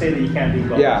 not to say that you can't do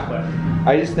both, but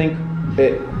I just think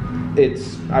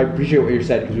I appreciate what you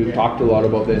said, because we've talked a lot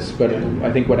about this, but I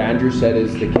think what Andrew said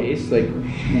is the case. Like,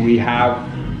 we have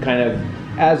kind of,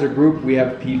 as a group, we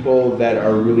have people that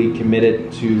are really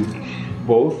committed to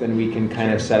both, and we can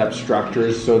kind of set up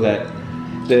structures so that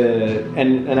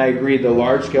and I agree, the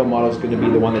large scale model is going to be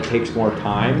the one that takes more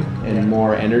time and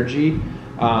more energy,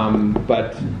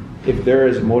 but if there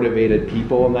is motivated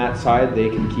people on that side, they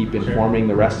can keep informing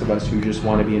the rest of us who just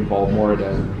want to be involved more at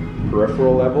a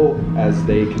peripheral level as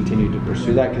they continue to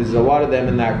pursue that, because a lot of them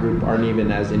in that group aren't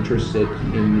even as interested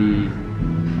in the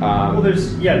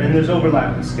there's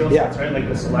overlapping skill sets, right? Like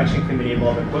the selection committee of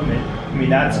all the equipment. I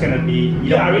mean, that's going to be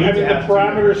the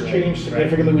parameters change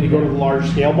significantly when you go to the large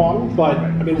scale model, but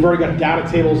I mean, we've already got data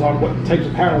tables on what types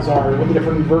of panels are, what the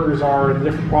different inverters are, and the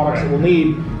different products that we'll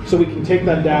need, so we can take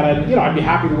that data, and I'd be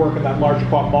happy to work on that large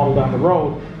co-op model down the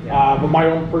road. But my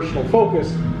own personal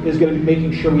focus is going to be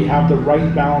making sure we have the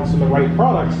right balance and the right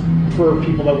products for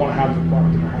people that want to have the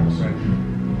product in their house.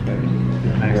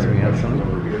 Next we have some.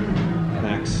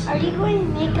 Max. Are you going to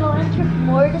make electric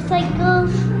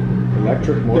motorcycles?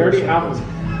 Electric motorcycles? They already have them.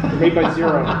 They're made by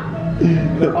Zero.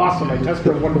 They're awesome. I test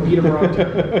drove one to beat them around.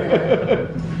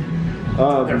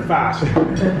 They're fast.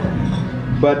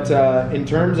 But in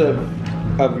terms of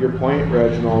your point,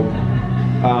 Reginald,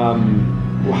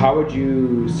 how would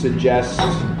you suggest,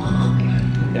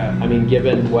 I mean,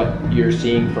 given what you're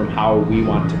seeing from how we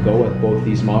want to go with both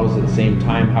these models at the same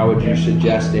time, how would you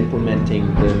suggest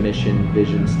implementing the mission,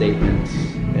 vision statements,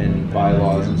 and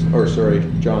bylaws?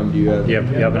 John, do you have? You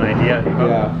have an idea?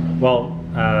 Yeah. Well,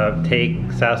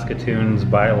 take Saskatoon's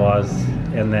bylaws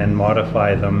and then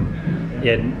modify them.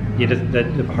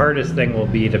 The hardest thing will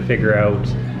be to figure out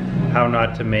how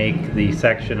not to make the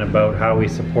section about how we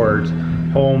support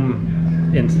home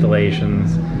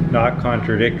installations not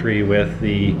contradictory with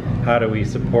the how do we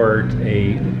support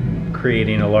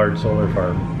creating a large solar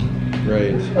farm.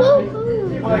 Right.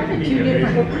 They're kind of two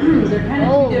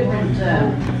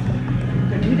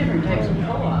different types of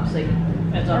co-ops. Like,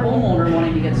 as a homeowner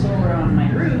wanting to get solar on my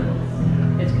roof,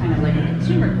 it's kind of like a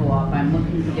consumer co-op. I'm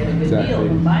looking to get a good deal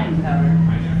from buying power.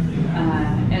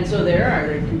 And so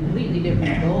they're completely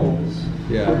different goals.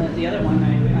 Yeah. The other one,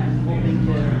 I'm hoping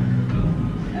to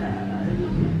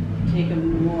take a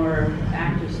more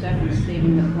active step in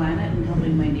saving the planet and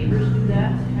helping my neighbors do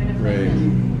that kind of thing. Right.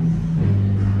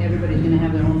 And everybody's going to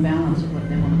have their own balance of what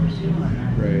they want to pursue on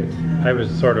that. Right. I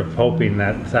was sort of hoping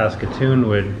that Saskatoon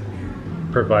would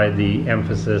provide the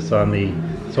emphasis on the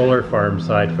solar farm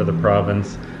side for the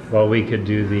province, while we could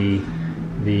do the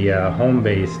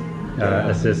home-based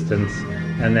assistance,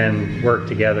 and then work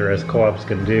together as co-ops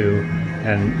can do,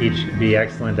 and each be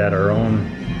excellent at our own.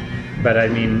 But I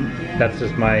mean, that's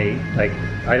just my, like,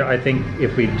 I think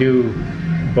if we do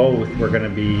both, we're going to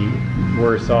be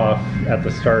worse off at the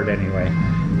start anyway.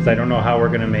 Because I don't know how we're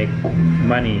going to make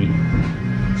money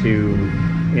to,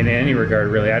 in any regard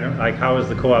really. I don't, like, how is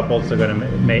the co-op also going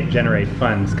to generate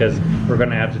funds? Because we're going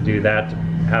to have to do that to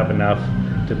have enough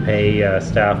to pay a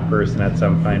staff person at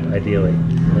some point, ideally.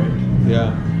 Right.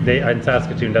 Yeah. And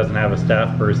Saskatoon doesn't have a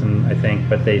staff person, I think,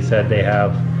 but they said they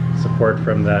have support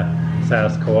from the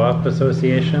Sask Co-op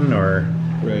Association, or?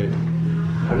 Right.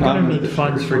 We're gonna need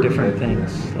funds for different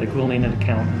things, like we'll need an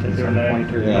accountant at some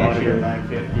point, or an auditor.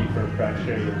 $9.50 for a prep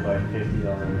share, you buy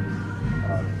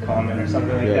 $50 common or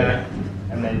something like that,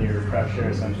 and then your prep share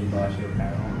essentially buys you a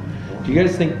panel. Do you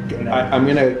guys think, I'm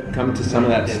going to come to some of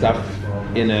that stuff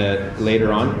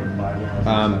later on.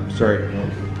 Sorry.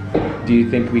 Do you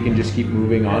think we can just keep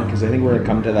moving on? Because I think we're going to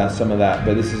come to some of that,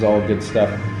 but this is all good stuff.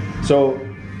 So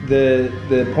the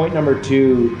point number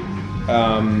 2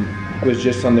 was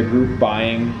just on the group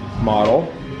buying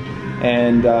model.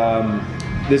 And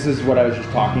this is what I was just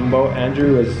talking about,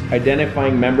 Andrew, is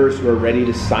identifying members who are ready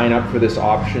to sign up for this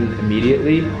option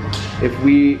immediately.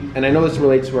 And I know this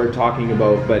relates to what we're talking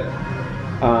about, but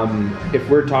if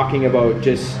we're talking about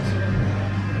just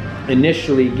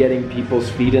initially getting people's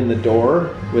feet in the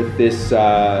door with this,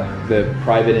 the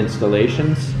private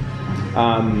installations,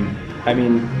 I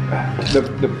mean,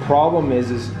 the problem is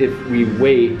if we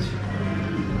wait,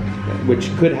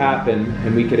 which could happen,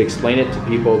 and we could explain it to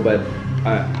people, but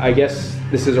I guess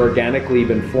this has organically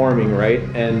been forming, right?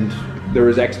 And there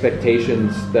was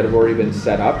expectations that have already been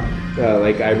set up.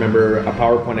 Like I remember a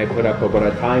PowerPoint I put up about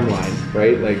a timeline,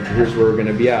 right? Like, here's where we're going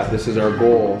to be at. This is our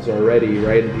goals already,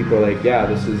 right? And people are like, yeah,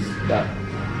 this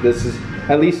is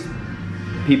at least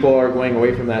people are going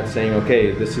away from that saying,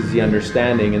 okay, this is the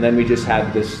understanding. And then we just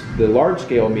had the large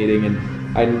scale meeting, and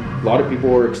a lot of people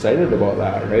were excited about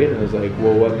that, right? And I was like,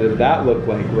 well, what did that look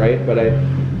like, right? But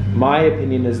my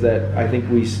opinion is that I think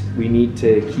we need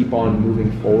to keep on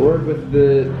moving forward with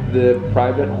the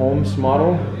private homes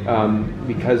model,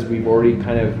 because we've already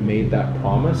kind of made that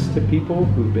promise to people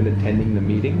who've been attending the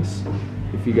meetings.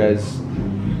 Would you guys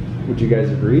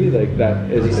agree? Like,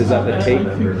 that is that the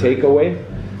takeaway?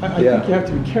 I think you have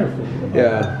to be careful.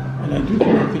 And I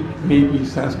think maybe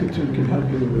Saskatoon can help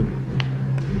you with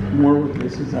more with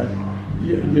this. Is that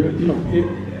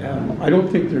I don't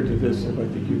think they're divisive. I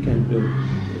think you can build,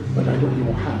 but I don't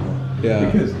know how.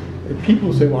 Because if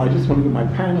people say, well, I just want to get my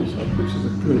panels up, which is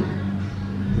good.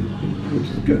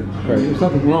 Right. There's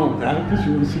nothing wrong with that, because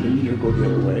you want to see the meter go the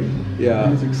other way.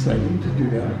 And it's exciting to do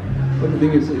that. But the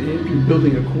thing is, if you're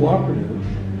building a cooperative,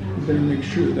 you better make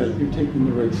sure that you're taking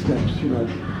the right steps. You're not,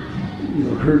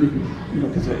 hurting,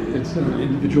 because it's on an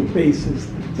individual basis.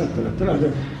 I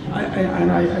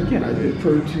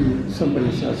refer to somebody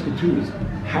in Saskatoon who's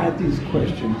had these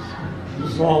questions,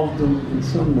 resolved them in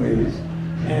some ways,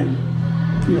 and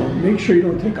make sure you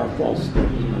don't take a false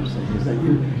step. Is what I'm saying, is that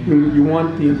you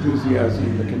want the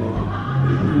enthusiasm, the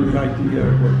idea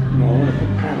of what, I want to put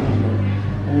panel,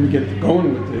 I want to get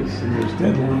going with this, and there's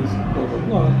deadlines, blah blah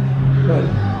blah. But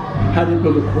how do you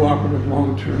build a cooperative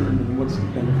long term, and what's the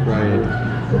benefit? Right.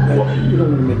 You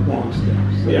don't want to make long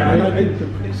steps. So I think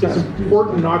it's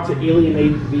important not to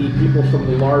alienate the people from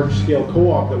the large scale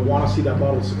co-op that want to see that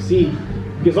model succeed,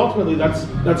 because ultimately that's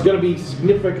going to be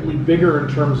significantly bigger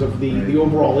in terms of the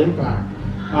overall impact.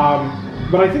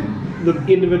 But I think the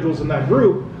individuals in that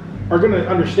group are going to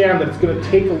understand that it's going to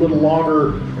take a little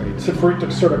longer for it to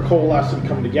sort of coalesce and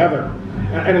come together.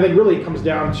 And I think really it comes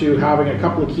down to having a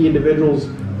couple of key individuals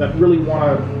that really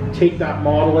want to take that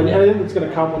model, and I think it's going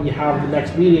to come when you have the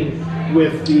next meeting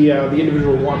with the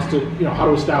individual who wants to, how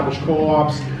to establish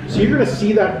co-ops. So you're going to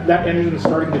see that engine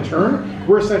starting to turn.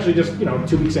 We're essentially just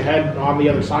 2 weeks ahead on the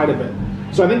other side of it.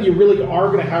 So I think you really are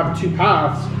going to have two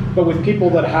paths, but with people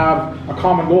that have a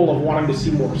common goal of wanting to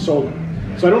see more solar.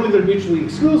 So I don't think they're mutually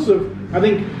exclusive. I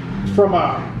think from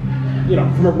a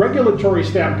regulatory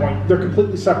standpoint, they're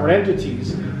completely separate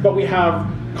entities, but we have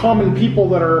common people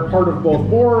that are part of both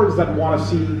boards that want to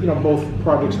see both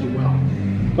projects do well.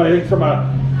 But I think from a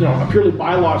purely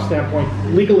bylaw standpoint,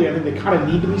 legally I think they kind of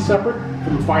need to be separate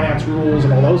from finance rules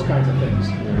and all those kinds of things.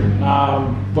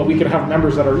 But we can have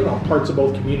members that are parts of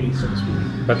both communities, so to speak.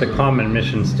 But the common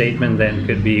mission statement then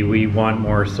could be, we want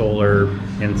more solar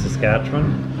in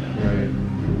Saskatchewan.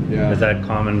 Right. Yeah. Is that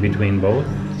common between both?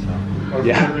 So. Or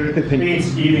Yeah, further, I think-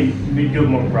 even do it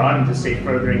more broad and just say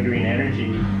furthering green energy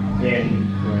in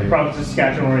the province of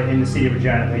Saskatchewan or in the city of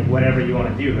Regina, like whatever you want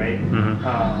to do, right?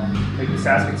 Like the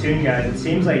Saskatoon guys, it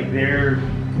seems like they're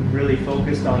really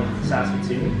focused on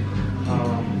Saskatoon,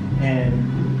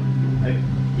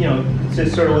 you know,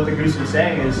 just sort of what the Goose was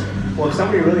saying is, well, if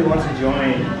somebody really wants to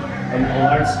join a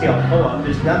large-scale co-op,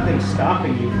 there's nothing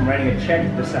stopping you from writing a check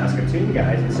to the Saskatoon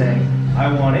guys and saying,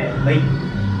 I want it. Like,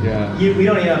 we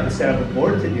don't even have to set up a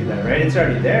board to do that, right? It's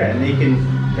already there, and they can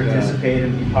participate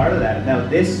and be part of that. Now,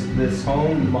 this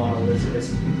home model is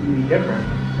completely different,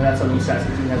 and that's something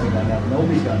Saskatoon hasn't gone down.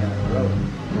 Nobody's gone down the road,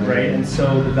 right? And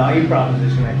so the value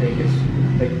proposition, I think, is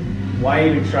like, why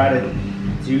even try to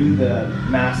do the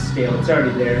mass scale? It's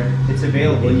already there. It's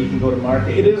available. You can go to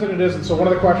market. It is and it isn't. So one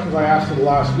of the questions I asked at the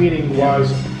last meeting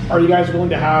was, are you guys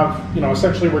willing to have, you know,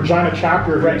 essentially Regina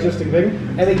chapter of the existing thing?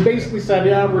 And they basically said,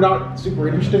 yeah, we're not super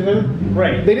interested in it.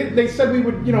 Right. They said we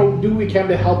would, you know, do what we can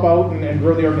to help out and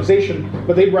grow the organization,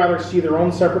 but they'd rather see their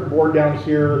own separate board down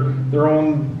here, their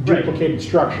own duplicated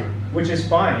structure. Which is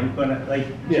fine, but like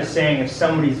just saying, if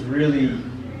somebody's really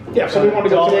so we want to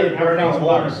go today and have burning a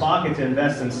hole in $1,000. their pocket to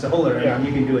invest in solar, and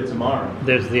you can do it tomorrow.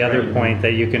 There's the other point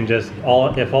that you can just,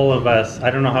 if all of us,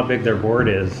 I don't know how big their board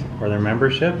is, or their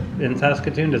membership in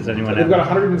Saskatoon, does anyone They've have? got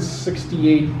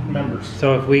 168 members.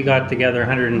 So if we got together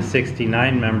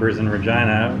 169 members in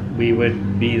Regina, we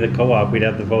would be the co-op, we'd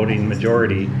have the voting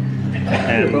majority.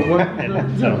 And, But what,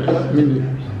 and no, so, I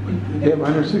mean, they have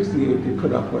 168, they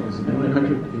put up, what is it,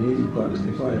 $980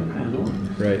 to buy a panel.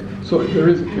 Right. So there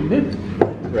is a commitment.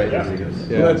 Right.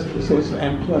 So it's,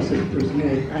 and plus if there's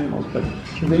more panels, but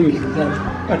the thing is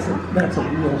that's a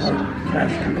real hard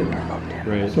cash to get.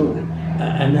 Right. So,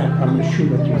 and that, I'm sure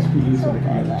that there's fees that are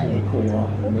connected to the co-op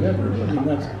or whatever, but I mean,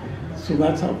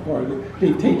 that's how far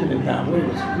they've taken it that way.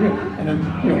 It's real. And then,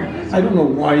 you know, I don't know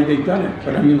why they've done it,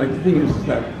 but I mean, like, the thing is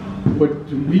that what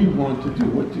do we want to do?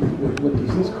 What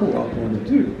does this co-op want to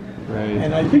do? Right.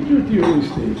 And I think you're at the early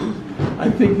stages. I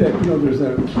think that, you know, there's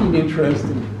a keen interest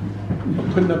in, you know,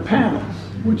 putting up panels,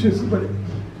 which is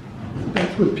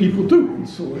that's what people do in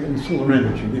solar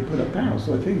energy. They put up panels.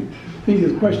 So I think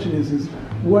the question is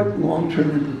what long-term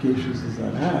implications does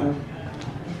that have?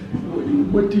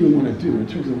 What do you want to do in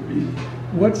terms of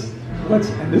what's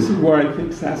and this is where I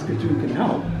think Saskatoon can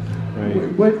help.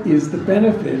 Right. What is the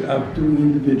benefit of doing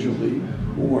individually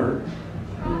or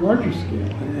larger scale?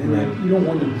 And that you don't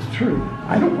want to deter.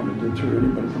 I don't want to deter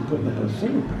anybody from putting up a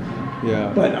solar panel.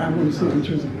 Yeah. But I want to say in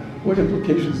terms of what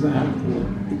implications that have for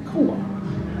a co-op.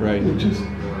 Right. Which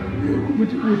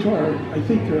are, I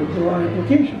think there are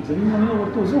implications, and you want to know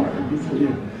what those are before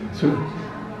you sort of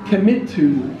commit to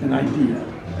an idea.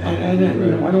 And you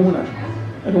know, I don't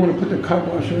want to put the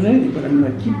kibosh on anything, but I mean,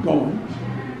 like, keep going,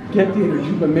 get the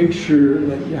energy, but make sure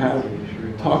that you have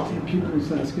talk to the people in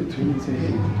Saskatoon and say,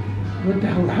 hey, what the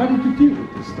hell? How did you deal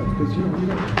with this stuff? Because you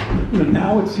know,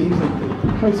 now it seems like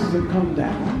the prices have come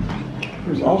down.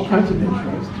 There's all kinds of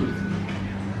interest.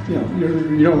 You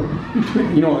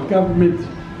know, a government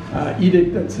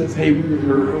edict that says, hey,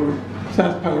 or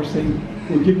Sask Power saying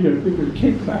we'll give you a bigger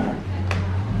kickback.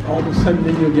 All of a sudden,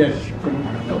 then you'll get from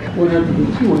 100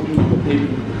 to 200, but maybe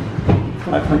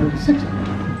 500 to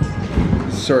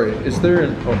 600. Sorry, is there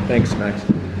thanks, Max.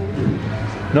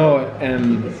 No,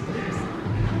 and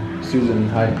Susan,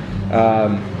 hi.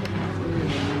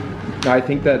 I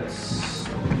think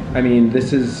I mean,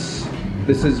 this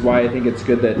is why I think it's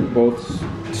good that both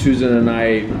Susan and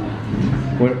I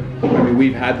mean,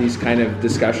 we've had these kind of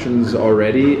discussions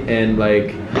already, and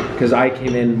like, because I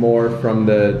came in more from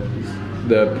the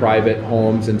private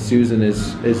homes, and Susan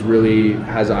is really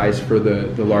has eyes for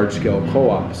the large scale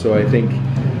co-op. So I think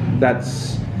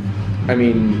that's, I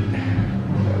mean,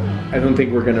 I don't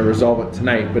think we're going to resolve it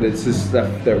tonight, but it's this stuff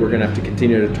that we're going to have to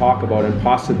continue to talk about, and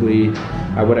possibly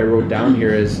what I wrote down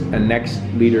here is a next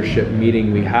leadership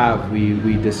meeting we have,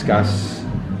 we discuss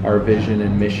our vision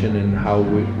and mission and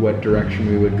what direction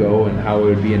we would go and how it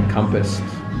would be encompassed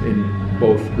in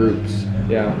both groups.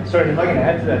 Yeah. Sorry, if I can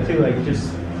add to that too, like,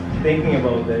 just thinking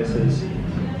about this is,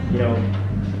 you know,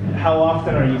 how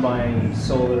often are you buying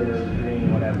solar,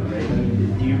 green, whatever, right? I mean,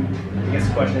 I guess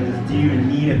the question is, do you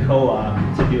need a co-op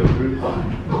to do a group buy?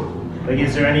 Like,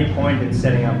 is there any point in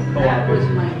setting up a co-op? That was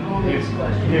my only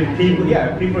question. If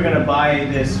people are going to buy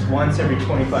this once every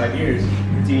 25 years,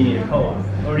 do you need a co-op?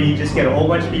 Or do you just get a whole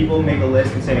bunch of people, make a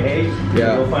list, and say, hey,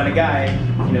 go find a guy,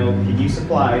 you know, can you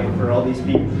supply for all these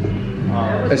people?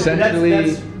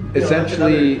 Essentially,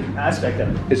 essentially, that's another aspect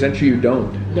of it. essentially you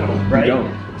don't. No. Right? You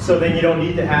don't. So then you don't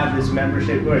need to have this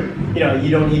membership, or you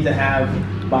don't need to have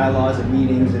bylaws and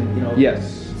meetings, and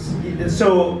Yes.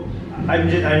 So I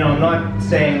know I'm not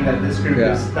saying that this group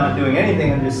Yeah. is not doing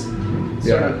anything. I'm just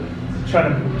sort of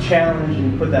trying to challenge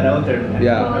and put that out there, and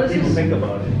Yeah. Well, people think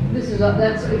about it.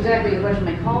 That's exactly the question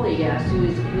my colleague asked, who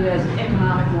has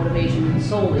economic motivation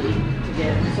solely to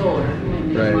get solar,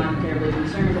 and is Right. not terribly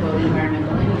concerned about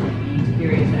environmental anything. He's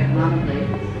curious economically.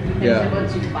 And Yeah. so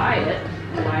once you buy it,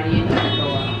 why do you need to go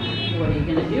up? What are you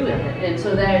going to do with it? And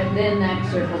so then that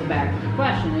circles back to the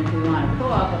question: if we want a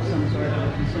co-op of some sort, of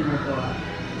a consumer co-op,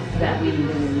 that we need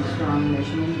a really strong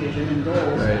mission and vision and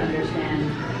goals Right. to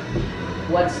understand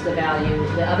what's the value,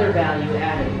 the other value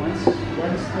added. Once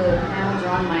the panels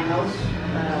are on my house,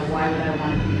 why would I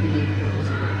want to continue to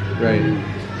participate? Right.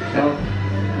 Well,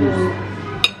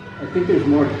 I think there's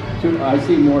more to, I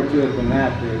see more to it than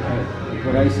that.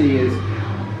 What I see is,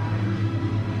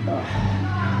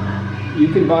 you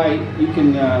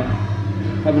can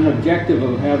have an objective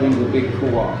of having the big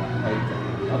co-op, like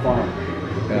a farm.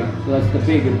 Yeah. So that's the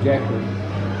big objective.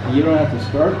 And you don't have to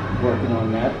start working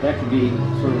on that. That could be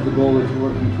sort of the goal that you're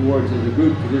working towards as a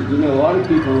group. Because there's a lot of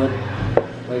people that,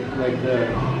 like the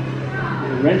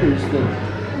renters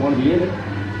that want to be in it,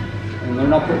 and they're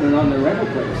not putting it on their rental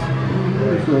place.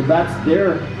 So that's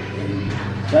their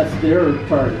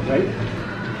target, right?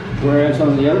 Whereas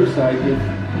on the other side,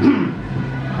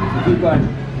 if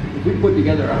you put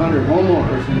together 100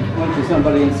 homeowners and went to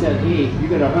somebody and said, hey, you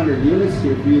got 100 units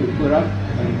here for you to put up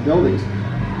in buildings,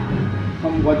 how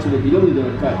much of a deal are you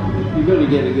going to cut? You're going to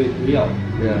get a good deal.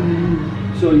 Yeah.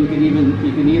 So you can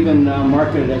even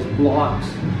market it as blocks.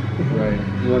 Right.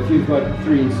 If you've got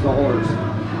 3 installers,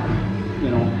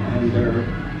 and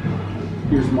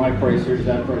here's my price, here's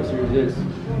that price, here's this.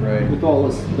 Right. With all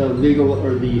this, the legal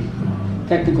or the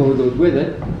technical that goes with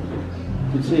it,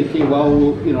 you'd say, okay,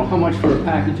 well, how much for a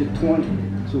package of 20?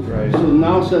 So, Right. so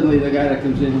now suddenly the guy that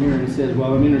comes in here and says,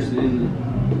 well, I'm interested in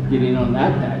getting on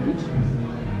that package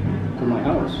for my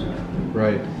house.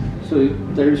 Right. So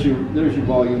there's your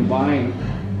volume buying.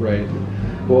 Right.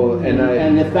 Well,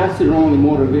 and if that's their only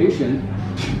motivation,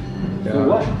 Yeah. so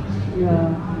what?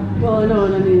 Yeah. Well, I know,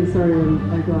 and I mean, sorry, when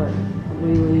I got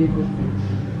waylaid with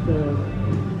the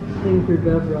thing for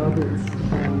Bev Roberts,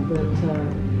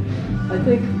 but I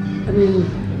think, I mean,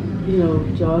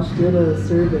 Josh did a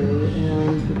survey,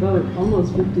 and about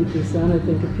almost 50%, I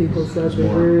think, of people said they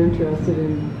were interested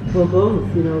in, well, both,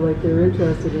 like they're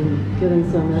interested in getting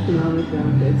some economic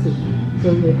benefits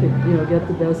so they could, get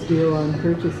the best deal on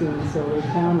purchasing solar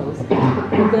panels.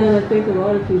 But then I think a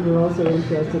lot of people are also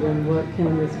interested in what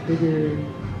can this bigger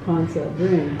concept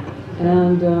bring.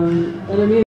 And I mean,